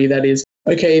towards 3. That is,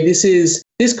 okay, this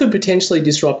could potentially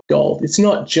disrupt gold. It's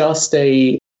not just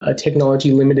a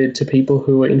technology limited to people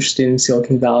who are interested in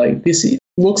Silicon Valley. This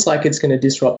looks like it's going to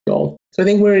disrupt gold. So I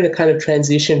think we're in a kind of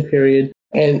transition period,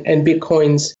 and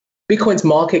Bitcoin's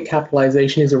market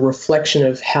capitalization is a reflection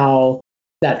of how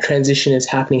that transition is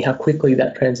happening, how quickly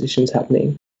that transition is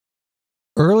happening.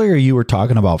 Earlier, you were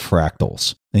talking about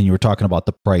fractals, and you were talking about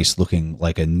the price looking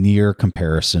like a near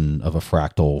comparison of a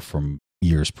fractal from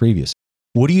years previous.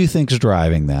 What do you think is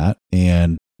driving that,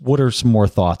 and what are some more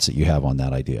thoughts that you have on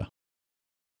that idea?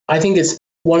 I think it's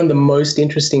one of the most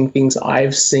interesting things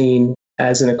I've seen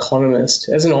as an economist.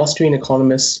 As an Austrian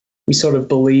economist, we sort of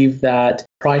believe that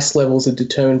price levels are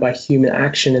determined by human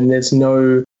action and there's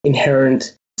no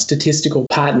inherent statistical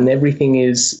pattern.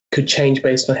 Everything could change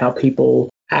based on how people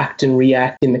act and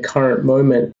react in the current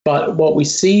moment. But what we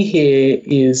see here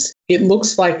is it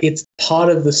looks like it's part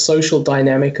of the social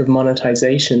dynamic of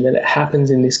monetization, that it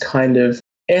happens in this kind of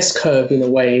S-curve in a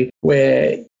way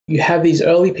where you have these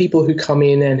early people who come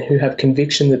in and who have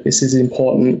conviction that this is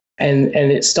important, and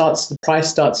the price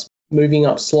starts moving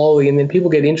up slowly, and then people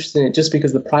get interested in it just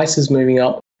because the price is moving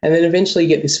up. And then eventually you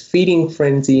get this feeding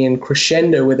frenzy and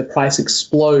crescendo where the price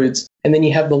explodes. And then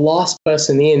you have the last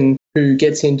person in who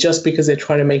gets in just because they're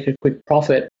trying to make a quick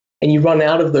profit. And you run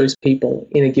out of those people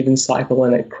in a given cycle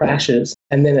and it crashes.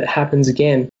 And then it happens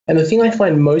again. And the thing I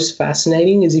find most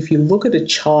fascinating is if you look at a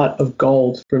chart of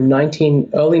gold from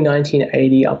early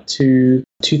 1980 up to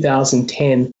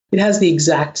 2010, it has the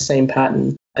exact same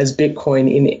pattern as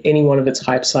Bitcoin in any one of its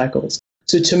hype cycles.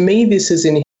 So to me, this is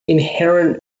an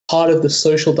inherent part of the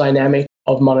social dynamic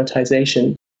of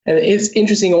monetization. And it's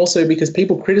interesting also because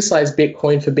people criticize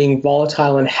Bitcoin for being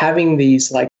volatile and having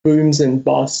these like booms and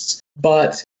busts,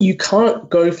 but you can't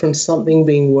go from something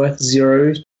being worth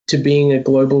zero to being a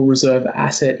global reserve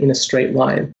asset in a straight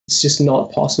line. It's just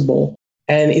not possible.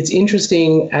 And it's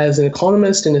interesting as an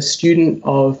economist and a student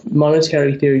of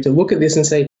monetary theory to look at this and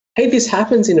say, hey, this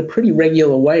happens in a pretty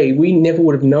regular way. We never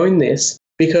would have known this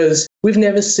because we've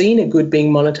never seen a good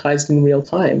being monetized in real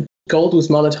time. Gold was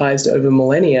monetized over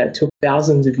millennia. It took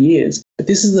thousands of years. But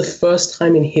this is the first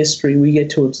time in history we get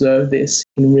to observe this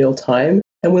in real time.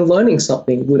 And we're learning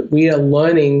something. We are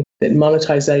learning that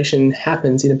monetization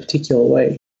happens in a particular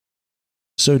way.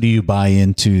 So do you buy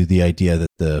into the idea that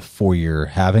the 4-year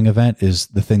halving event is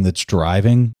the thing that's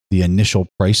driving the initial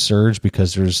price surge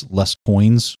because there's less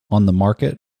coins on the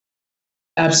market?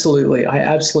 Absolutely. I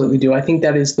absolutely do. I think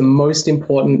that is the most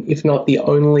important, if not the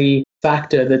only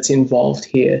factor that's involved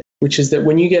here, which is that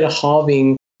when you get a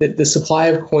halving, that the supply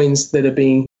of coins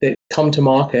that come to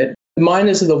market, the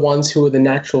miners are the ones who are the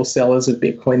natural sellers of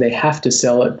Bitcoin. They have to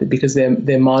sell it because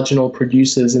they're marginal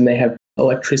producers and they have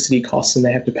electricity costs and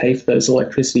they have to pay for those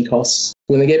electricity costs.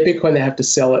 When they get Bitcoin, they have to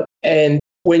sell it. And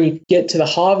when you get to the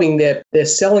halving, their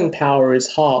selling power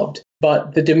is halved,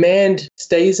 but the demand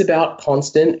stays about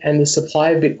constant and the supply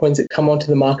of Bitcoins that come onto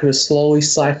the market is slowly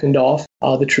siphoned off.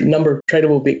 The number of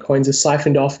tradable Bitcoins is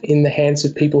siphoned off in the hands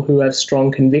of people who have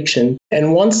strong conviction.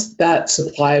 And once that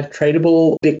supply of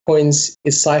tradable Bitcoins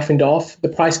is siphoned off, the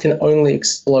price can only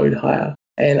explode higher.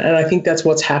 And I think that's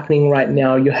what's happening right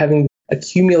now. You're having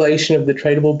accumulation of the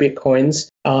tradable Bitcoins,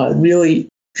 really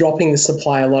dropping the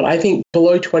supply a lot. I think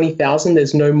below 20,000,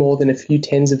 there's no more than a few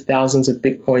tens of thousands of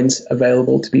Bitcoins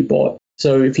available to be bought.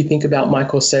 So if you think about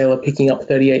Michael Saylor picking up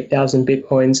 38,000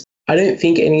 Bitcoins, I don't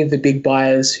think any of the big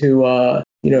buyers who are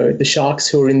the sharks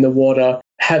who are in the water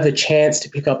have a chance to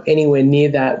pick up anywhere near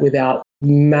that without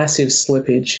massive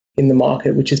slippage in the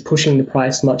market, which is pushing the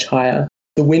price much higher.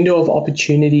 The window of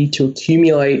opportunity to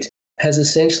accumulate has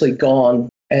essentially gone,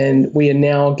 and we are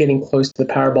now getting close to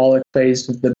the parabolic phase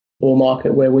of the bull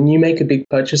market, where when you make a big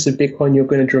purchase of Bitcoin, you're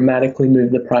going to dramatically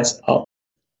move the price up.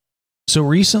 So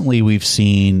recently we've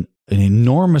seen an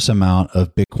enormous amount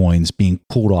of Bitcoins being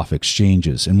pulled off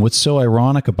exchanges. And what's so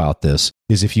ironic about this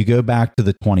is if you go back to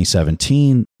the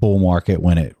 2017 bull market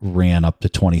when it ran up to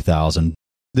 20,000,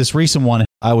 this recent one,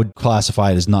 I would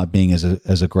classify it as not being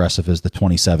as aggressive as the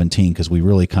 2017 because we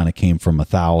really kind of came from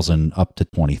 1,000 up to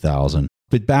 20,000.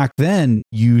 But back then,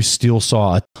 you still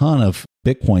saw a ton of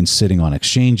Bitcoin sitting on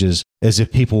exchanges as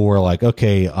if people were like,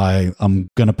 okay, I'm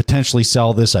going to potentially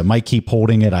sell this. I might keep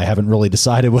holding it. I haven't really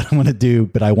decided what I'm going to do,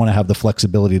 but I want to have the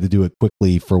flexibility to do it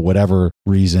quickly for whatever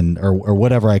reason or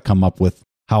whatever I come up with,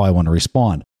 how I want to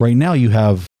respond. Right now, you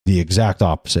have the exact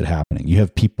opposite happening. You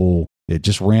have people, it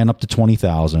just ran up to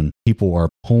 20,000. People are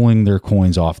pulling their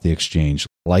coins off the exchange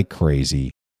like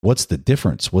crazy. What's the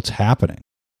difference? What's happening?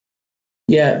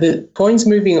 Yeah, the coins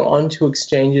moving onto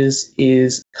exchanges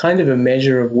is kind of a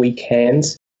measure of weak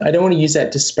hands. I don't want to use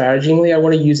that disparagingly. I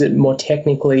want to use it more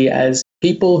technically as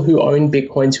people who own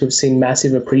Bitcoins who have seen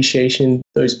massive appreciation in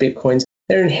those Bitcoins,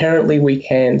 they're inherently weak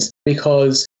hands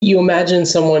because you imagine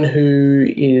someone who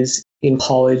is in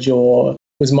college or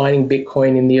was mining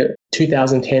Bitcoin in the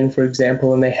 2010, for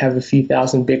example, and they have a few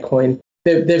thousand Bitcoin.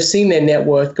 They've seen their net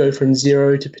worth go from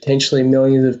zero to potentially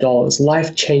millions of dollars,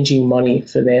 life-changing money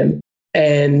for them.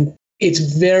 And it's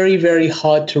very, very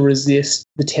hard to resist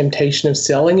the temptation of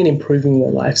selling and improving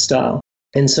their lifestyle.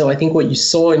 And so I think what you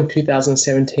saw in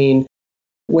 2017,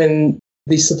 when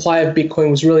the supply of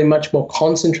Bitcoin was really much more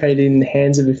concentrated in the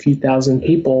hands of a few thousand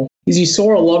people, is you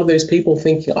saw a lot of those people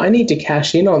thinking, I need to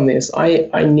cash in on this. I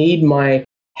need my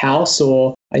house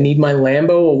or I need my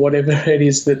Lambo or whatever it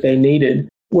is that they needed.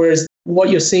 Whereas what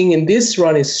you're seeing in this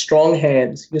run is strong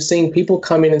hands. You're seeing people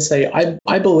come in and say,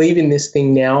 I believe in this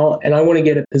thing now and I want to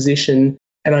get a position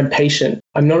and I'm patient.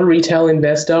 I'm not a retail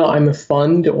investor. I'm a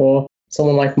fund or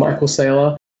someone like Michael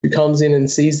Saylor who comes in and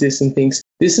sees this and thinks,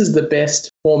 this is the best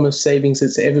form of savings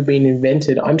that's ever been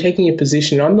invented. I'm taking a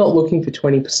position. I'm not looking for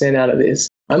 20% out of this.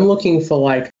 I'm looking for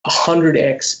like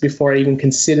 100x before I even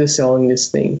consider selling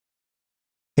this thing.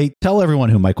 Hey, tell everyone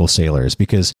who Michael Saylor is,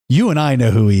 because you and I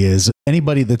know who he is.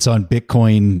 Anybody that's on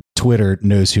Bitcoin Twitter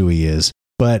knows who he is.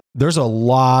 But there's a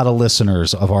lot of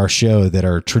listeners of our show that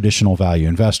are traditional value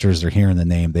investors. They're hearing the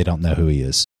name. They don't know who he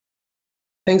is.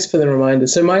 Thanks for the reminder.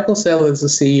 So Michael Saylor is the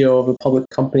CEO of a public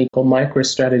company called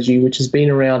MicroStrategy, which has been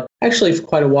around actually for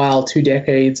quite a while, 2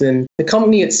 decades. And the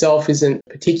company itself isn't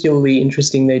particularly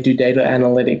interesting. They do data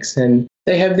analytics and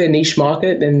they have their niche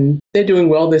market and they're doing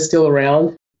well. They're still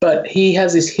around. But he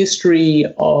has this history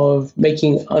of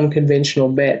making unconventional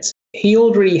bets. He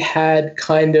already had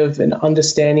kind of an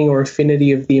understanding or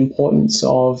affinity of the importance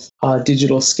of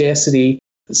digital scarcity.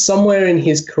 Somewhere in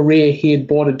his career, he had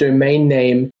bought a domain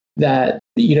name that,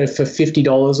 for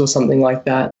 $50 or something like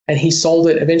that. And he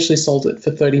eventually sold it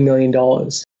for $30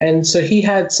 million. And so he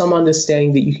had some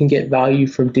understanding that you can get value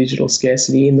from digital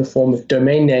scarcity in the form of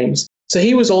domain names. So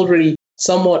he was already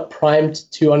somewhat primed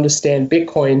to understand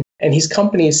Bitcoin. And his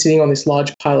company is sitting on this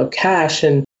large pile of cash.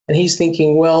 And he's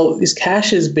thinking, well, this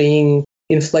cash is being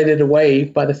inflated away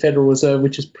by the Federal Reserve,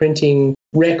 which is printing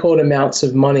record amounts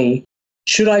of money.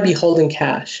 Should I be holding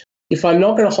cash? If I'm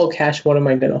not going to hold cash, what am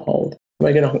I going to hold? Am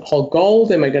I going to hold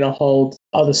gold? Am I going to hold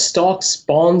other stocks,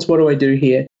 bonds? What do I do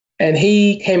here? And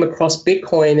he came across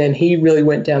Bitcoin and he really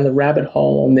went down the rabbit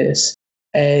hole on this.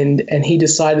 And he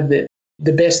decided that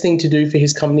the best thing to do for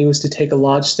his company was to take a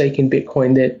large stake in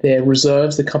Bitcoin, that their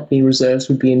reserves, the company reserves,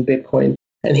 would be in Bitcoin.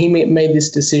 And he made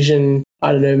this decision,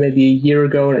 I don't know, maybe a year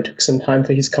ago, and it took some time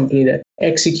for his company to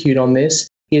execute on this.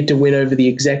 He had to win over the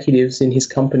executives in his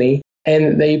company.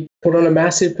 And they put on a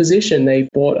massive position. They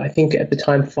bought, I think at the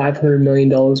time, $500 million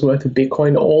worth of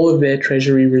Bitcoin, all of their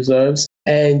treasury reserves.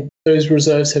 And those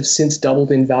reserves have since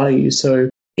doubled in value.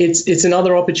 So it's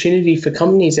another opportunity for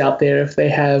companies out there if they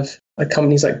have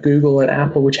companies like Google and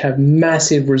Apple, which have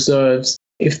massive reserves.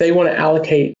 If they want to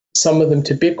allocate some of them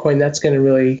to Bitcoin, that's going to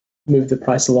really move the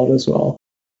price a lot as well.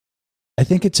 I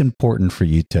think it's important for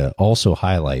you to also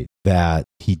highlight that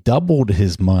he doubled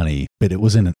his money, but it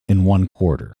was in 1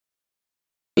 quarter.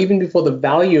 Even before the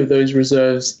value of those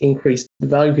reserves increased, the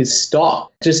value of his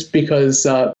stock, just because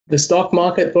the stock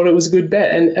market thought it was a good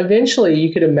bet. And eventually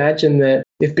you could imagine that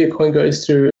if Bitcoin goes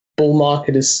through a bull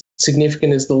market as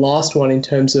significant as the last one in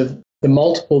terms of the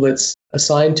multiple that's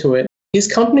assigned to it, his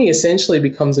company essentially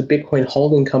becomes a Bitcoin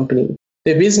holding company.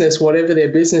 their business, whatever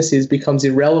their business is, becomes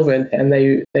irrelevant and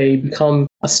they become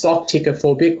a stock ticker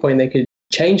for Bitcoin. They could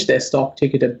change their stock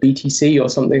ticker to BTC or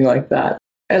something like that.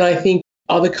 And I think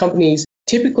other companies,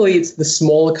 typically it's the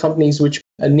smaller companies which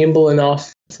are nimble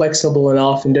enough, flexible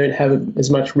enough, and don't have as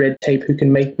much red tape, who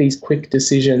can make these quick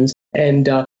decisions. And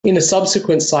in a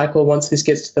subsequent cycle, once this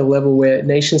gets to the level where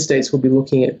nation states will be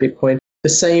looking at Bitcoin, the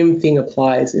same thing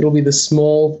applies. It'll be the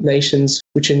small nations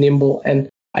which are nimble. And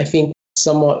I think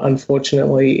somewhat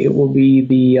unfortunately, it will be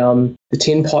the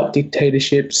tin pot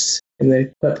dictatorships and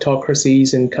the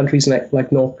kleptocracies and countries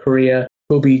like North Korea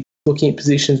will be looking at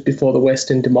positions before the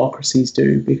Western democracies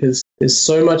do, because there's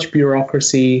so much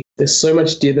bureaucracy, there's so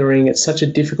much dithering. It's such a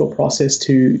difficult process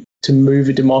to move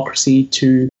a democracy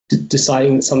to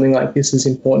deciding that something like this is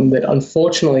important, that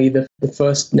unfortunately the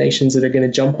first nations that are going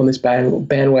to jump on this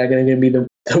bandwagon are going to be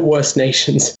the worst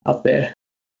nations up there.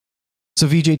 So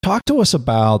Vijay, talk to us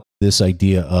about this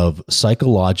idea of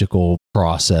psychological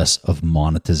process of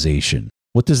monetization.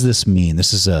 What does this mean?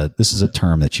 This is a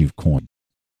term that you've coined.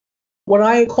 What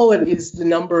I call it is the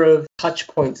number of touch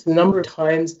points, the number of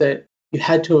times that you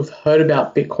had to have heard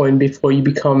about Bitcoin before you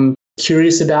become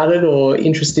curious about it or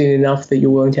interested enough that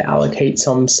you're willing to allocate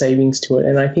some savings to it.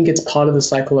 And I think it's part of the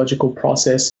psychological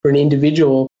process for an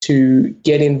individual to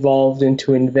get involved and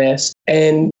to invest.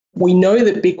 And we know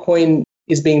that Bitcoin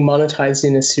is being monetized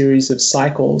in a series of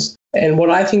cycles. And what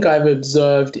I think I've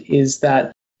observed is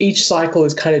that each cycle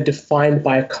is kind of defined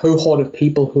by a cohort of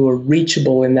people who are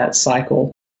reachable in that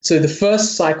cycle. So the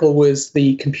first cycle was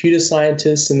the computer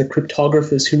scientists and the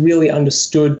cryptographers who really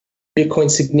understood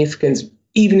Bitcoin's significance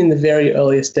even in the very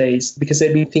earliest days, because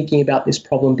they'd been thinking about this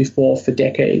problem before for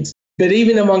decades. But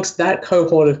even amongst that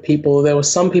cohort of people, there were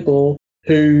some people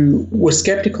who were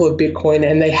skeptical of Bitcoin,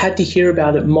 and they had to hear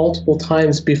about it multiple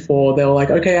times before they were like,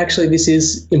 okay, actually, this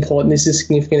is important, this is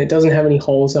significant, it doesn't have any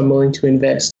holes, I'm willing to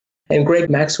invest. And Greg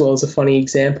Maxwell is a funny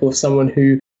example of someone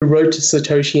who wrote to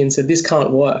Satoshi and said, this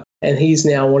can't work. And he's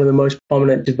now one of the most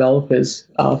prominent developers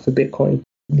for Bitcoin.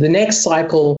 The next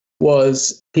cycle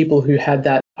was people who had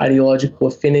that ideological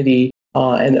affinity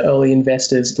and early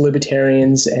investors,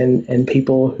 libertarians and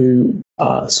people who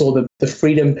saw the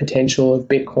freedom potential of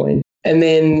Bitcoin. And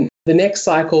then the next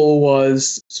cycle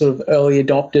was sort of early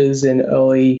adopters and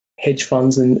early hedge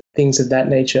funds and things of that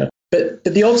nature. But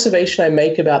the observation I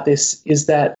make about this is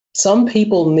that some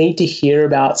people need to hear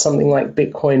about something like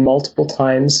Bitcoin multiple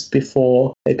times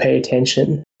before they pay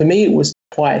attention. For me, it was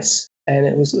twice, and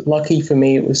it was lucky for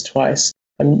me, it was twice.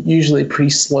 I'm usually a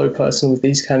pretty slow person with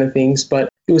these kind of things, but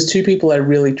it was two people I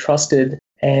really trusted,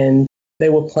 and they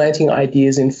were planting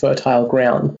ideas in fertile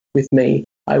ground with me.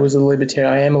 I am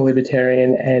a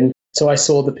libertarian, and so I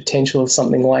saw the potential of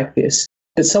something like this.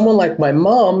 But someone like my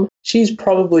mom, she's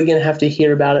probably going to have to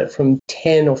hear about it from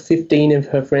 10 or 15 of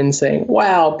her friends saying,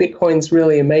 wow, Bitcoin's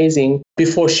really amazing,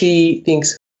 before she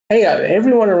thinks, hey,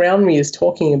 everyone around me is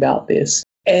talking about this.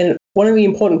 And one of the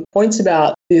important points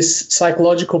about this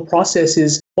psychological process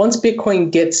is once Bitcoin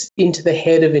gets into the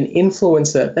head of an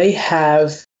influencer, they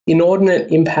have inordinate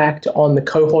impact on the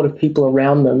cohort of people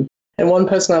around them. And one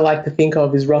person I like to think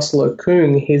of is Russell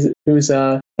Okung, who's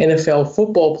a NFL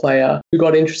football player who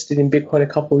got interested in Bitcoin a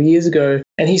couple of years ago.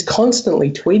 And he's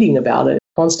constantly tweeting about it,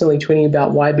 constantly tweeting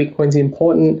about why Bitcoin's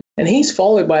important. And he's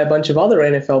followed by a bunch of other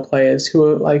NFL players who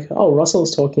are like, oh,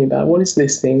 Russell's talking about it. What is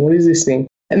this thing? What is this thing?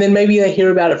 And then maybe they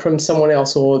hear about it from someone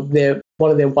else, or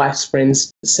one of their wife's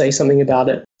friends say something about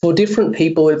it. For different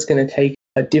people, it's going to take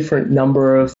a different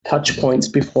number of touch points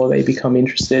before they become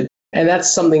interested. And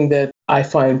that's something that I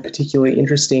find particularly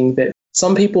interesting, that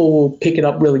some people will pick it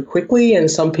up really quickly, and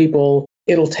some people,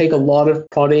 it'll take a lot of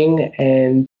prodding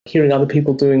and hearing other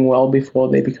people doing well before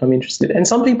they become interested. And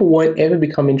some people won't ever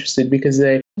become interested because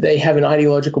they have an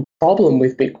ideological problem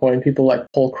with Bitcoin. People like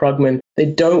Paul Krugman, they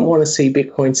don't want to see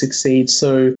Bitcoin succeed.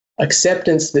 So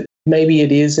acceptance that maybe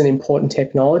it is an important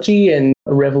technology and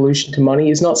a revolution to money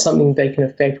is not something they can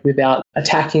affect without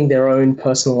attacking their own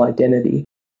personal identity.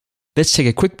 Let's take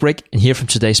a quick break and hear from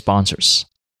today's sponsors.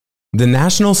 The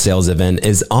national sales event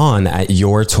is on at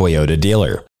your Toyota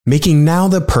dealer, making now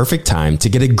the perfect time to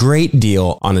get a great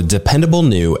deal on a dependable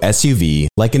new SUV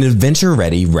like an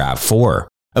adventure-ready RAV4.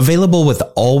 Available with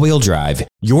all-wheel drive,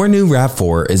 your new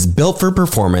RAV4 is built for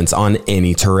performance on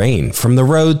any terrain, from the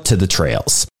road to the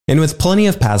trails. And with plenty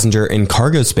of passenger and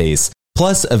cargo space,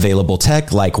 plus available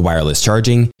tech like wireless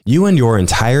charging, you and your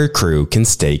entire crew can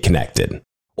stay connected.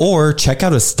 Or check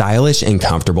out a stylish and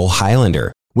comfortable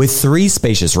Highlander with 3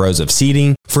 spacious rows of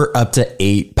seating for up to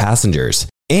 8 passengers.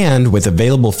 And with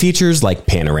available features like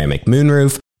panoramic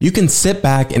moonroof, you can sit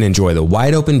back and enjoy the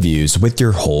wide open views with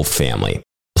your whole family.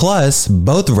 Plus,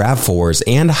 both RAV4s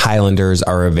and Highlanders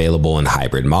are available in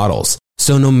hybrid models.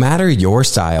 So no matter your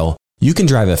style, you can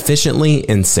drive efficiently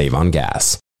and save on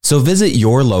gas. So visit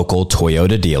your local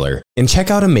Toyota dealer and check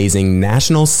out amazing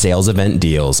national sales event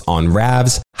deals on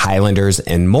RAVs, Highlanders,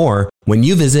 and more when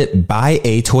you visit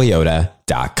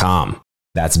buyatoyota.com.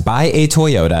 That's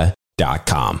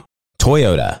buyatoyota.com.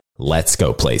 Toyota, let's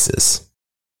go places.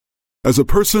 As a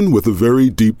person with a very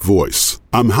deep voice,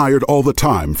 I'm hired all the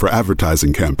time for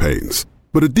advertising campaigns.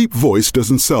 But a deep voice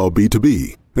doesn't sell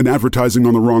B2B, and advertising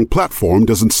on the wrong platform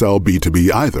doesn't sell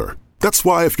B2B either. That's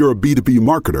why if you're a B2B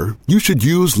marketer, you should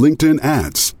use LinkedIn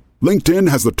ads. LinkedIn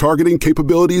has the targeting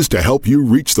capabilities to help you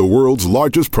reach the world's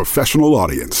largest professional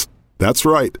audience. That's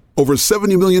right, over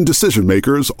 70 million decision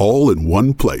makers all in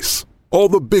one place. All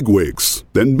the big wigs,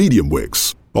 then medium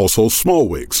wigs, also small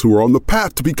wigs who are on the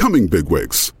path to becoming big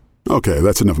wigs. Okay,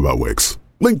 that's enough about wigs.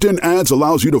 LinkedIn ads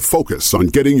allows you to focus on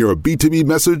getting your B2B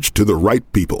message to the right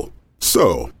people.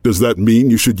 So, does that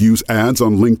mean you should use ads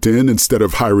on LinkedIn instead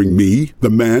of hiring me, the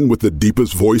man with the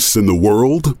deepest voice in the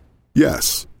world?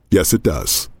 Yes. Yes, it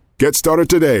does. Get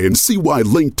started today and see why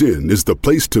LinkedIn is the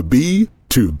place to be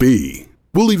to be.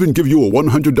 We'll even give you a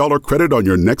 $100 credit on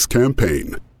your next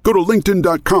campaign. Go to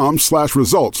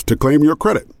linkedin.com/results to claim your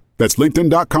credit. That's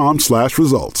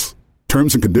linkedin.com/results.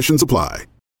 Terms and conditions apply.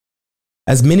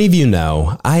 As many of you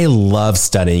know, I love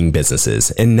studying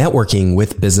businesses and networking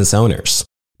with business owners.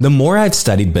 The more I've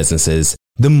studied businesses,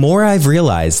 the more I've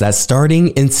realized that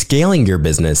starting and scaling your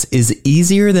business is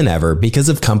easier than ever because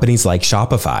of companies like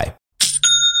Shopify.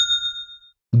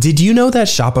 Did you know that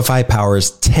Shopify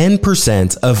powers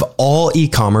 10% of all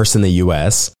e-commerce in the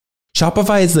US?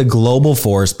 Shopify is the global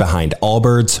force behind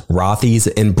Allbirds, Rothy's,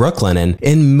 and Brooklinen,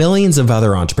 and millions of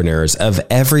other entrepreneurs of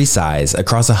every size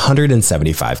across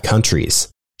 175 countries.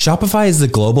 Shopify is the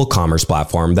global commerce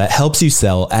platform that helps you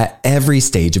sell at every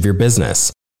stage of your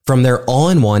business, from their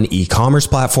all-in-one e-commerce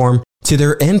platform to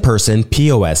their in-person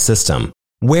POS system.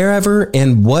 Wherever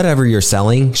and whatever you're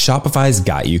selling, Shopify's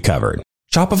got you covered.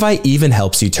 Shopify even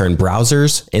helps you turn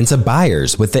browsers into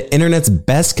buyers with the internet's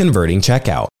best converting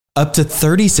checkout, up to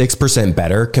 36%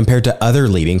 better compared to other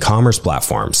leading commerce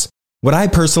platforms. What I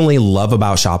personally love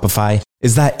about Shopify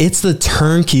is that it's the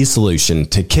turnkey solution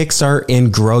to kickstart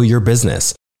and grow your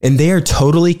business, and they are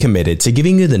totally committed to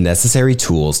giving you the necessary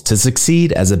tools to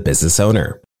succeed as a business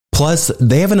owner. Plus,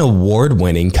 they have an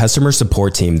award-winning customer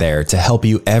support team there to help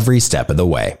you every step of the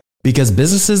way. Because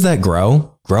businesses that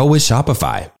grow, grow with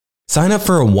Shopify. Sign up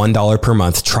for a $1 per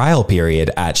month trial period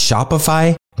at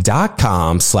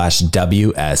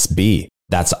shopify.com/WSB.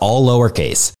 That's all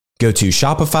lowercase. Go to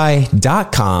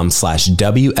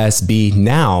shopify.com/WSB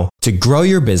now to grow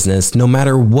your business no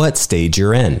matter what stage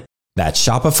you're in. That's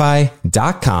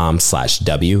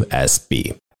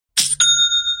shopify.com/WSB.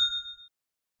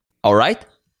 All right,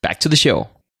 back to the show.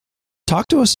 Talk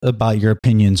to us about your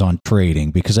opinions on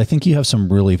trading, because I think you have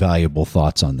some really valuable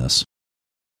thoughts on this.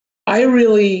 I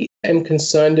really am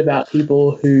concerned about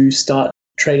people who start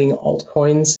trading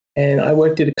altcoins. And I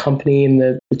worked at a company in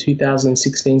the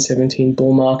 2016-17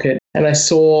 bull market. And I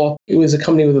saw it was a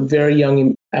company with a very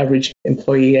young average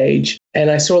employee age.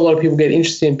 And I saw a lot of people get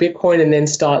interested in Bitcoin and then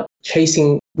start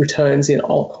chasing returns in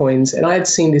altcoins. And I had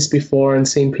seen this before and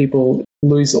seen people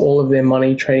lose all of their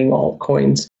money trading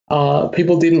altcoins.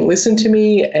 People didn't listen to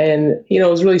me. And, it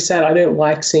was really sad. I don't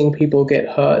like seeing people get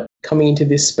hurt coming into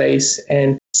this space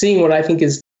and seeing what I think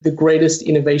is the greatest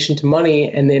innovation to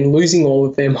money and then losing all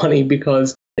of their money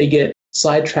because they get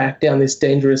sidetracked down this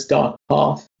dangerous dark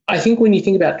path. I think when you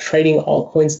think about trading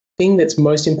altcoins, the thing that's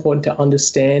most important to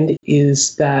understand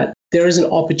is that there is an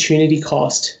opportunity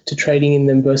cost to trading in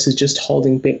them versus just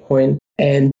holding Bitcoin.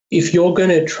 And if you're going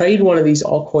to trade one of these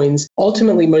altcoins,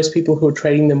 ultimately most people who are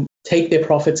trading them take their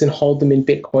profits and hold them in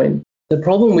Bitcoin. The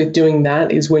problem with doing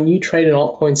that is when you trade an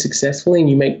altcoin successfully and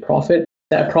you make profit,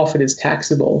 that profit is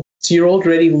taxable. So you're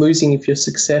already losing, if you're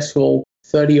successful,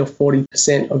 30 or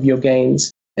 40% of your gains.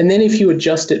 And then if you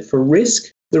adjust it for risk,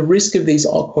 the risk of these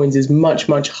altcoins is much,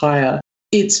 much higher.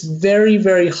 It's very,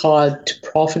 very hard to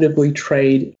profitably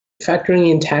trade. Factoring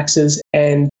in taxes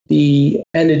and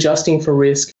adjusting for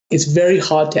risk, it's very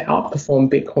hard to outperform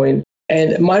Bitcoin.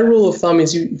 And my rule of thumb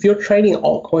is if you're trading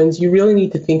altcoins, you really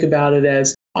need to think about it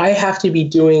as I have to be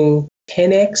doing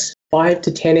 10x, 5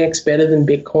 to 10x better than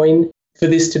Bitcoin for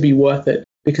this to be worth it.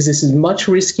 Because this is much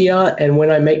riskier, and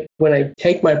when I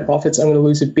take my profits, I'm going to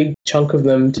lose a big chunk of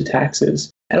them to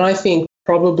taxes. And I think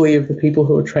probably of the people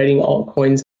who are trading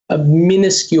altcoins, a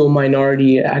minuscule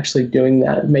minority are actually doing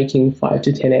that, making 5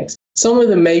 to 10x. Some of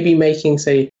them may be making,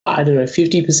 say,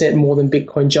 50% more than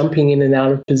Bitcoin, jumping in and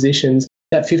out of positions.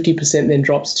 That 50% then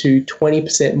drops to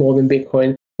 20% more than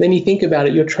Bitcoin, Then you think about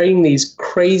it, you're trading these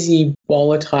crazy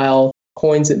volatile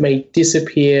coins that may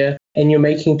disappear and you're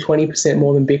making 20%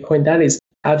 more than Bitcoin. That is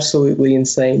absolutely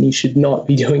insane. You should not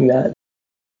be doing that.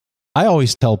 I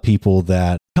always tell people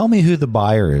that, tell me who the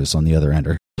buyer is on the other end,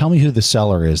 or tell me who the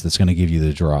seller is that's going to give you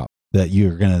the drop that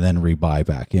you're going to then rebuy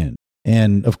back in.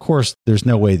 And of course, there's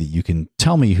no way that you can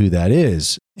tell me who that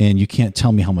is, and you can't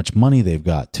tell me how much money they've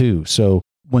got too. So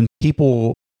when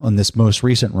people on this most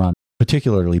recent run,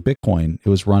 particularly Bitcoin, it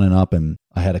was running up, and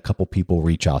I had a couple people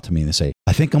reach out to me and they say,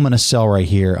 I think I'm going to sell right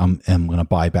here. I'm going to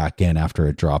buy back in after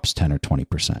it drops 10 or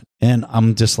 20%. And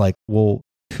I'm just like, well,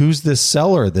 who's this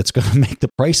seller that's going to make the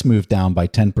price move down by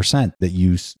 10% that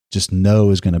you just know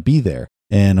is going to be there?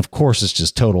 And of course, it's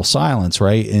just total silence,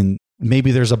 right? And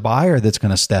maybe there's a buyer that's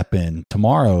going to step in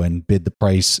tomorrow and bid the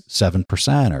price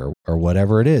 7% or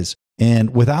whatever it is.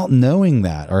 And without knowing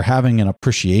that or having an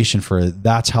appreciation for it,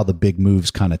 that's how the big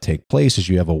moves kind of take place, is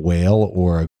you have a whale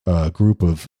or a group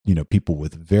of, people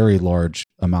with very large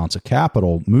amounts of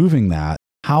capital moving that.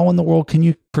 How in the world can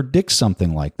you predict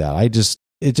something like that?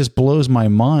 It just blows my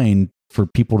mind for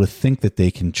people to think that they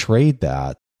can trade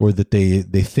that, or that they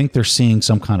think they're seeing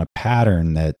some kind of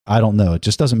pattern that, I don't know. It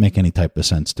just doesn't make any type of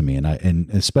sense to me. And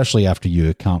especially after you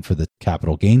account for the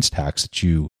capital gains tax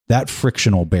that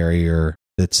frictional barrier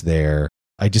that's there,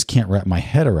 I just can't wrap my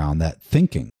head around that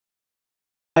thinking.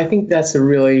 I think that's a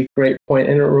really great point.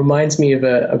 And it reminds me of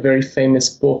a very famous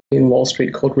book in Wall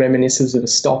Street called Reminiscences of a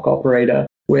Stock Operator,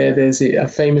 where there's a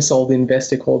famous old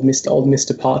investor called old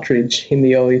Mr. Partridge in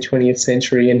the early 20th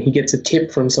century. And he gets a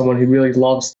tip from someone who really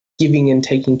loves giving and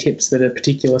taking tips that a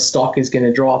particular stock is going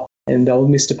to drop. And old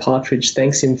Mr. Partridge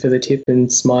thanks him for the tip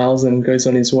and smiles and goes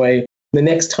on his way. The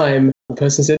next time the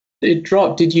person said, it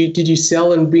dropped. Did you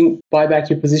sell and buy back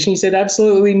your position? He said,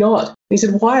 absolutely not. And he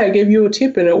said, why? I gave you a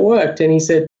tip and it worked. And he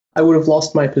said, I would have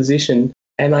lost my position,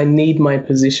 and I need my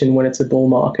position when it's a bull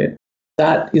market.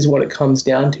 That is what it comes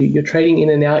down to. You're trading in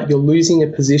and out. You're losing a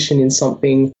position in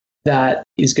something that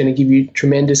is going to give you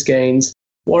tremendous gains.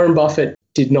 Warren Buffett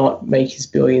did not make his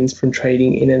billions from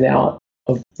trading in and out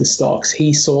of the stocks.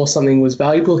 He saw something was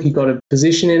valuable. He got a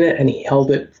position in it and he held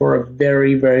it for a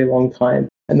very, very long time.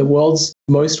 And the world's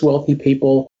most wealthy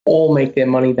people all make their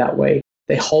money that way.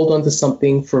 They hold on to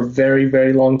something for a very,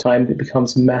 very long time that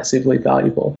becomes massively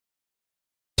valuable.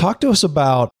 Talk to us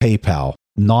about PayPal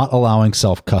not allowing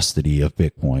self-custody of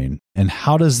Bitcoin, and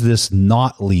how does this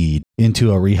not lead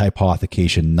into a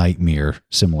rehypothecation nightmare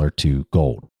similar to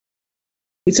gold?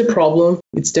 It's a problem.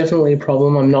 It's definitely a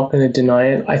problem. I'm not going to deny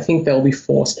it. I think they'll be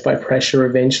forced by pressure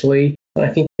eventually. And I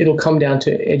think it'll come down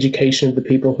to education of the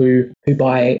people who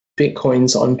buy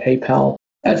Bitcoins on PayPal.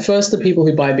 At first, the people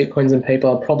who buy Bitcoins on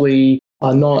PayPal probably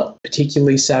are not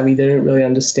particularly savvy. They don't really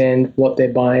understand what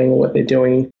they're buying or what they're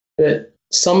doing. But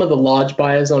some of the large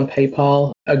buyers on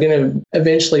PayPal are going to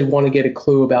eventually want to get a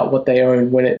clue about what they own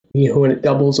when it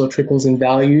doubles or triples in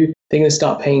value. They're going to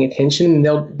start paying attention, and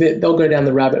they'll go down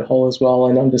the rabbit hole as well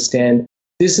and understand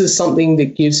this is something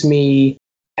that gives me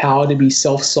power to be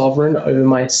self-sovereign over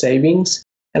my savings,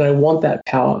 and I want that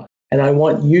power, and I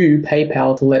want you,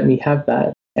 PayPal, to let me have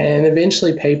that. And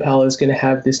eventually PayPal is going to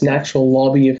have this natural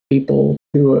lobby of people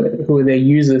who are their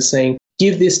users saying,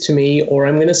 give this to me or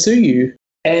I'm going to sue you.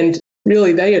 And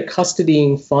really, they are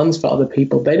custodying funds for other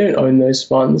people. They don't own those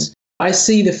funds. I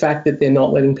see the fact that they're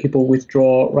not letting people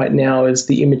withdraw right now as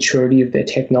the immaturity of their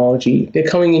technology. They're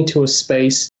coming into a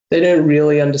space. They don't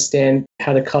really understand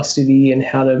how to custody and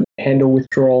how to handle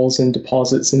withdrawals and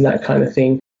deposits and that kind of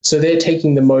thing. So they're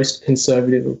taking the most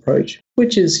conservative approach,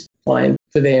 which is fine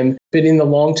for them. But in the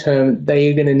long term, they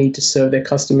are going to need to serve their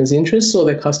customers' interests, or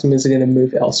their customers are going to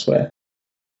move elsewhere.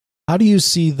 How do you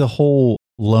see the whole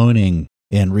loaning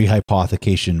and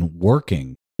rehypothecation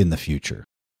working in the future?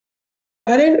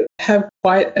 I don't have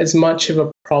quite as much of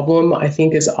a problem, I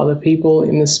think, as other people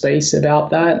in the space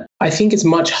about that. I think it's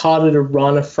much harder to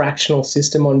run a fractional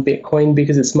system on Bitcoin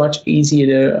because it's much easier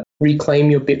to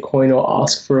reclaim your Bitcoin or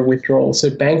ask for a withdrawal.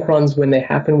 So bank runs, when they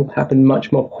happen, will happen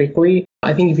much more quickly.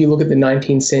 I think if you look at the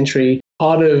 19th century,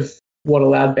 part of what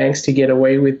allowed banks to get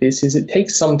away with this is it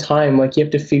takes some time. Like, you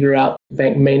have to figure out the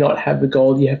bank may not have the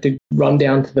gold. You have to run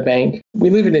down to the bank. We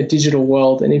live in a digital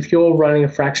world, and if you're running a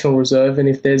fractional reserve and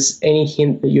if there's any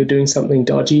hint that you're doing something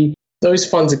dodgy, those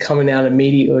funds are coming out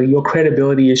immediately. Your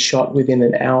credibility is shot within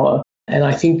an hour. And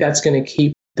I think that's going to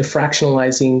keep the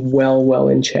fractionalizing well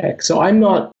in check. So I'm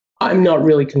not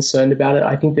really concerned about it.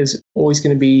 I think there's always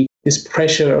going to be this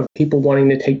pressure of people wanting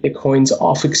to take their coins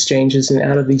off exchanges and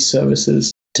out of these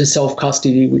services to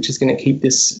self-custody, which is going to keep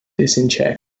this in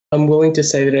check. I'm willing to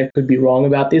say that I could be wrong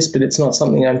about this, but it's not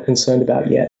something I'm concerned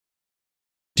about yet.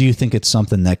 Do you think it's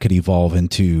something that could evolve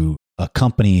into a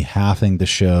company having to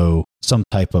show some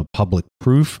type of public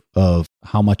proof of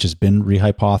how much has been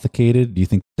rehypothecated? Do you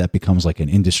think that becomes like an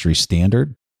industry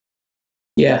standard?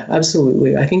 Yeah,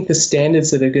 absolutely. I think the standards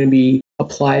that are going to be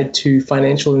applied to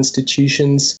financial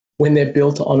institutions when they're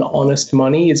built on honest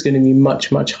money is going to be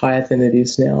much, much higher than it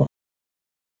is now.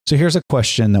 So here's a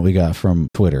question that we got from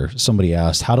Twitter. Somebody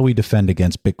asked, how do we defend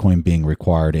against Bitcoin being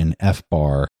required in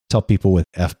FBAR? Tell people what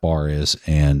FBAR is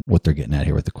and what they're getting at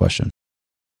here with the question.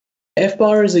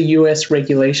 FBAR is a US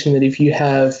regulation that if you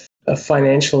have a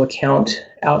financial account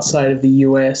outside of the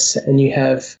US and you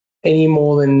have any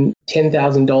more than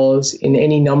 $10,000 in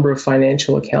any number of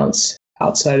financial accounts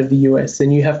outside of the US,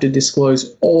 then you have to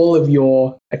disclose all of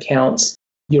your accounts,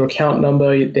 your account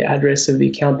number, the address of the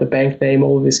account, the bank name.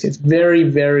 All of this gets very,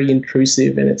 very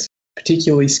intrusive, and it's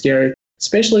particularly scary,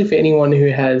 especially for anyone who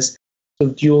has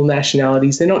sort of dual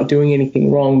nationalities. They're not doing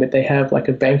anything wrong, but they have like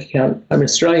a bank account. I'm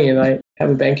Australian. I have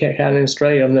a bank account in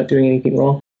Australia. I'm not doing anything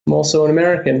wrong. I'm also an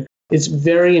American. It's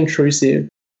very intrusive.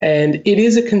 And it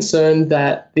is a concern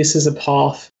that this is a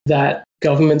path that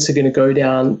governments are going to go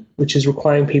down, which is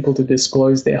requiring people to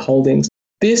disclose their holdings.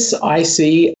 This I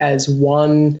see as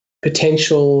one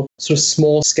potential sort of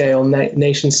small-scale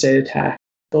nation-state attack.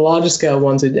 The larger-scale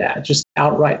ones are just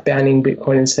outright banning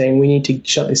Bitcoin and saying, we need to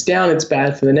shut this down, it's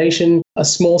bad for the nation. A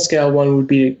small-scale one would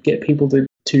be to get people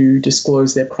to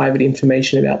disclose their private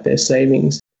information about their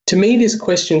savings. To me, this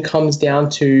question comes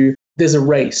down to there's a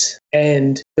race,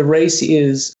 and the race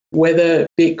is whether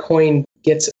Bitcoin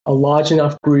gets a large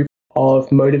enough group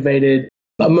of a motivated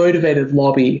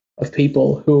lobby of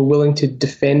people who are willing to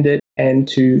defend it and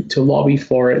to lobby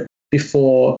for it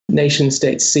before nation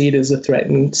states see it as a threat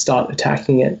and start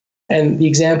attacking it. And the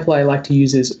example I like to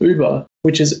use is Uber,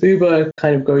 which is Uber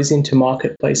kind of goes into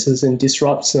marketplaces and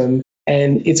disrupts them,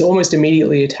 and it's almost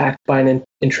immediately attacked by an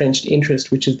entrenched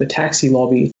interest, which is the taxi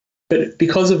lobby. But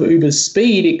because of Uber's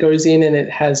speed, it goes in and it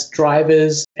has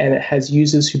drivers and it has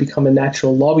users who become a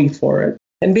natural lobby for it.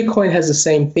 And Bitcoin has the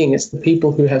same thing. It's the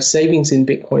people who have savings in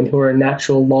Bitcoin who are a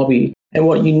natural lobby. And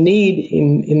what you need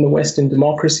in the Western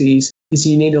democracies is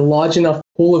you need a large enough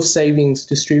pool of savings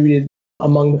distributed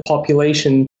among the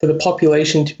population for the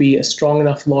population to be a strong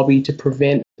enough lobby to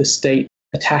prevent the state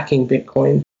attacking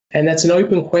Bitcoin. And that's an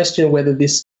open question whether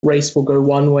this race will go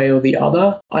one way or the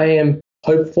other. I am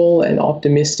hopeful and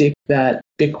optimistic that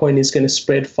Bitcoin is going to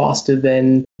spread faster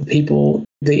than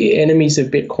the enemies of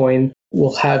Bitcoin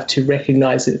will have to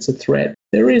recognize that it's a threat.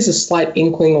 There is a slight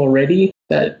inkling already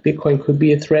that Bitcoin could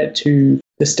be a threat to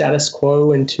the status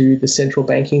quo and to the central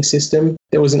banking system.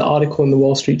 There was an article in the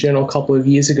Wall Street Journal a couple of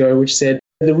years ago which said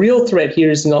the real threat here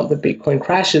is not that Bitcoin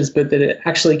crashes, but that it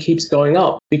actually keeps going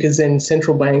up because then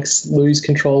central banks lose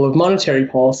control of monetary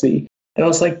policy. And I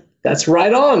was like, that's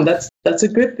right on. That's a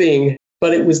good thing.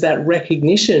 But it was that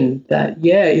recognition that,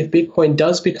 yeah, if Bitcoin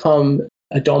does become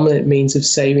a dominant means of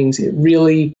savings, it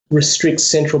really restricts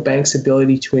central banks'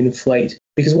 ability to inflate.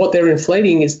 Because what they're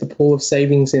inflating is the pool of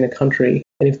savings in a country.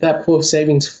 And if that pool of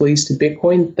savings flees to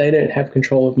Bitcoin, they don't have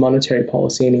control of monetary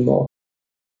policy anymore.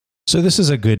 So this is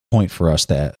a good point for us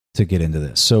to get into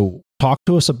this. So talk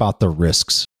to us about the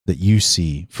risks that you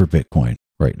see for Bitcoin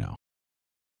right now.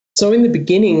 So in the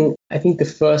beginning, I think the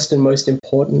first and most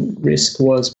important risk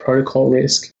was protocol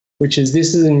risk, which is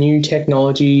this is a new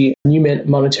technology, a new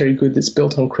monetary good that's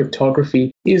built on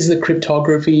cryptography. Is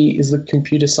the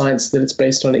computer science that it's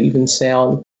based on even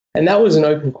sound? And that was an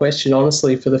open question,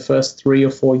 honestly, for the first 3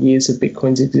 or 4 years of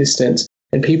Bitcoin's existence.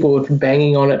 And people were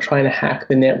banging on it, trying to hack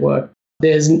the network.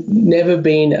 There's never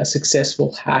been a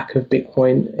successful hack of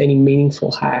Bitcoin, any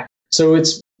meaningful hack. So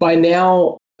it's by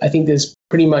now, I think there's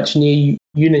pretty much near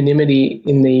unanimity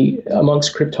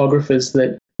amongst cryptographers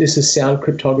that this is sound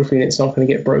cryptography and it's not going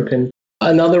to get broken.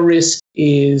 Another risk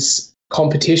is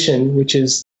competition, which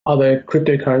is other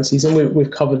cryptocurrencies, and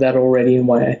we've covered that already and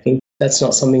why I think that's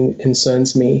not something that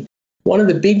concerns me. One of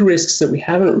the big risks that we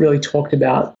haven't really talked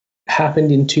about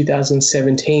happened in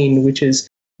 2017, which is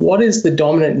what is the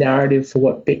dominant narrative for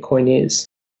what Bitcoin is?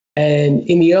 And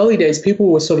in the early days,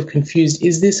 people were sort of confused.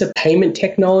 Is this a payment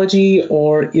technology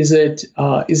or is it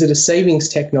a savings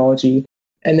technology?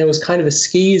 And there was kind of a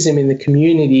schism in the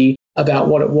community about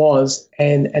what it was.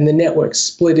 And the network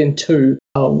split in two.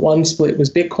 One split was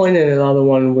Bitcoin and another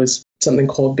one was something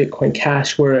called Bitcoin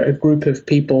Cash, where a group of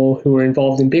people who were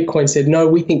involved in Bitcoin said, no,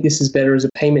 we think this is better as a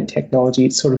payment technology.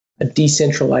 It's sort of a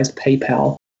decentralized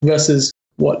PayPal versus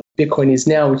what Bitcoin is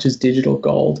now, which is digital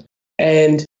gold.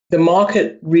 And the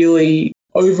market really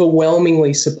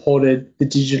overwhelmingly supported the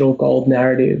digital gold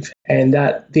narrative, and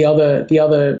that the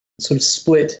other sort of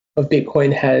split of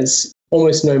Bitcoin has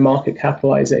almost no market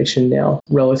capitalization now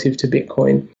relative to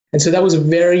Bitcoin. And so that was a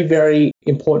very, very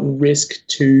important risk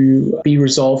to be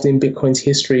resolved in Bitcoin's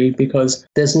history, because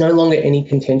there's no longer any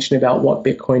contention about what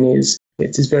Bitcoin is.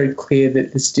 It's very clear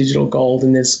that it's digital gold,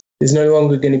 and there's no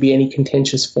longer going to be any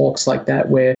contentious forks like that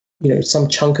where, some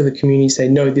chunk of the community say,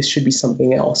 no, this should be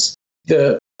something else.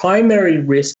 The primary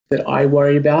risk that I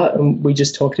worry about, and we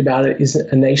just talked about it, is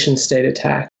a nation state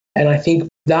attack. And I think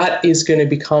that is going to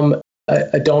become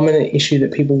a dominant issue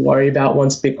that people worry about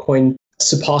once Bitcoin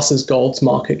surpasses gold's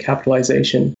market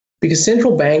capitalization. Because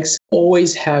central banks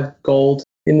always have gold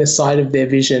in the side of their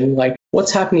vision, like,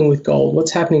 what's happening with gold?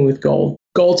 What's happening with gold?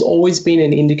 Gold's always been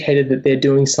an indicator that they're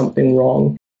doing something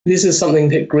wrong. This is something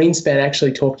that Greenspan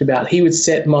actually talked about. He would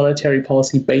set monetary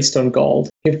policy based on gold.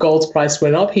 If gold's price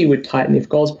went up, he would tighten. If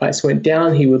gold's price went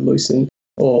down, he would loosen.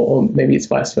 Or maybe it's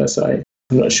vice versa.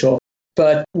 I'm not sure.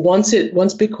 But once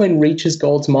Bitcoin reaches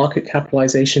gold's market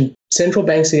capitalization, central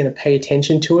banks are going to pay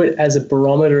attention to it as a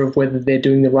barometer of whether they're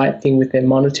doing the right thing with their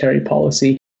monetary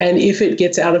policy. And if it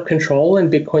gets out of control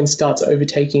and Bitcoin starts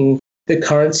overtaking the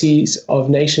currencies of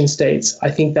nation states,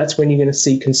 I think that's when you're going to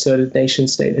see concerted nation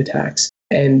state attacks.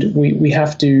 And we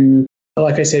have to,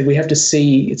 like I said, we have to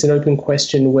see, it's an open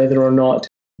question whether or not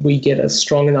we get a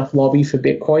strong enough lobby for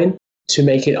Bitcoin to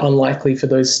make it unlikely for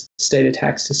those state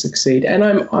attacks to succeed. And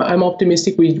I'm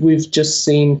optimistic. We've just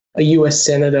seen a US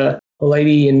senator, a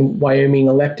lady in Wyoming,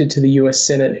 elected to the US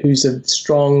Senate who's a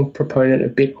strong proponent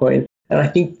of Bitcoin. And I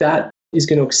think that is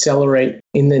going to accelerate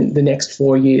in the next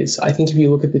 4 years. I think if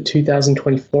you look at the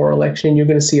 2024 election, you're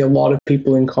going to see a lot of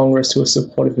people in Congress who are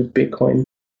supportive of Bitcoin.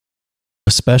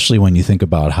 Especially when you think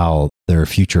about how their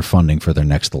future funding for their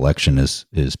next election is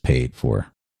paid for.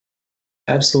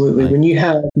 Absolutely. When you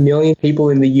have a million people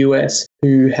in the US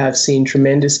who have seen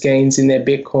tremendous gains in their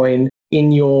Bitcoin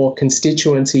in your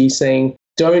constituency saying,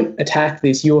 don't attack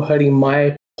this, you're hurting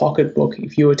my pocketbook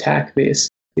if you attack this,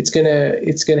 it's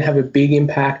gonna have a big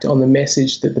impact on the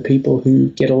message that the people who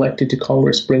get elected to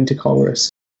Congress bring to Congress.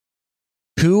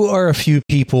 Who are a few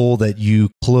people that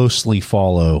you closely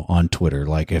follow on Twitter?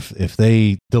 Like if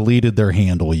they deleted their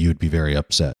handle, you'd be very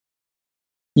upset.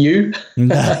 You?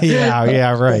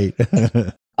 yeah, right.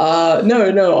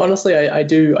 No, honestly, I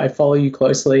do. I follow you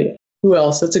closely. Who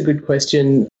else? That's a good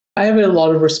question. I have a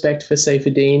lot of respect for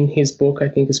Saifedean. His book, I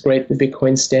think, is great, The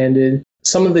Bitcoin Standard.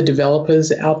 Some of the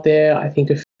developers out there, I think,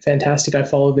 are fantastic. I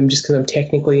follow them just because I'm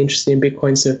technically interested in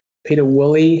Bitcoin. So Peter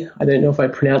Woolley, I don't know if I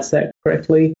pronounced that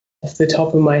correctly off the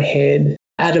top of my head.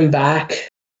 Adam Back,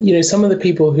 some of the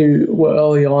people who were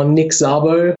early on. Nick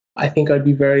Szabo, I think I'd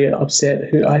be very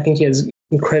upset. I think he has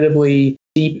incredibly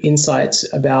deep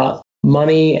insights about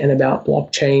money and about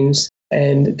blockchains.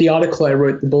 And the article I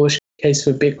wrote, The Bullish Case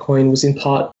for Bitcoin, was in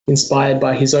part inspired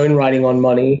by his own writing on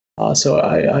money. So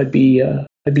I'd be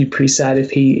pretty sad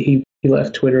if he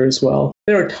left Twitter as well.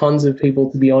 There are tons of people,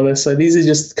 to be honest. So these are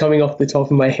just coming off the top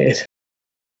of my head.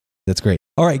 That's great.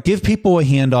 All right, give people a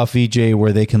handoff, Vijay,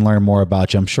 where they can learn more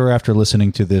about you. I'm sure after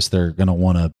listening to this, they're going to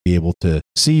want to be able to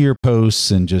see your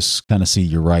posts and just kind of see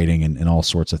your writing and all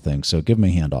sorts of things. So give them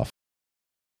a handoff.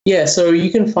 Yeah, so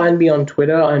you can find me on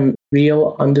Twitter. I'm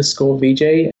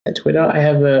real_Vijay at Twitter. I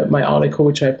have my article,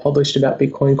 which I published about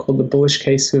Bitcoin, called The Bullish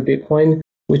Case for Bitcoin,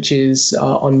 which is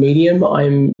on Medium.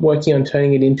 I'm working on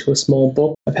turning it into a small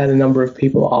book. I've had a number of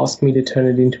people ask me to turn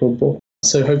it into a book.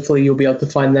 So hopefully you'll be able to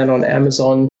find that on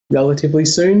Amazon relatively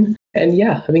soon. And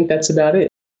yeah, I think that's about it.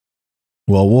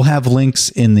 Well, we'll have links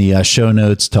in the show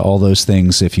notes to all those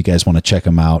things if you guys want to check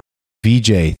them out.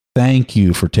 Vijay, thank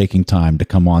you for taking time to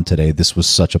come on today. This was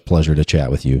such a pleasure to chat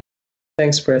with you.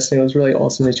 Thanks, Preston. It was really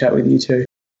awesome to chat with you too.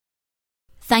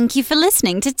 Thank you for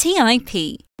listening to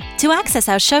TIP. To access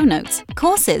our show notes,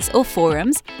 courses, or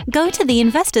forums, go to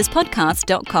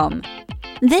theinvestorspodcast.com.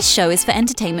 This show is for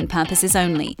entertainment purposes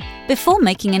only. Before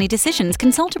making any decisions,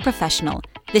 consult a professional.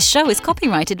 This show is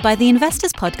copyrighted by the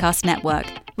Investors Podcast Network.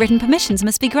 Written permissions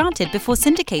must be granted before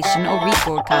syndication or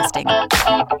rebroadcasting.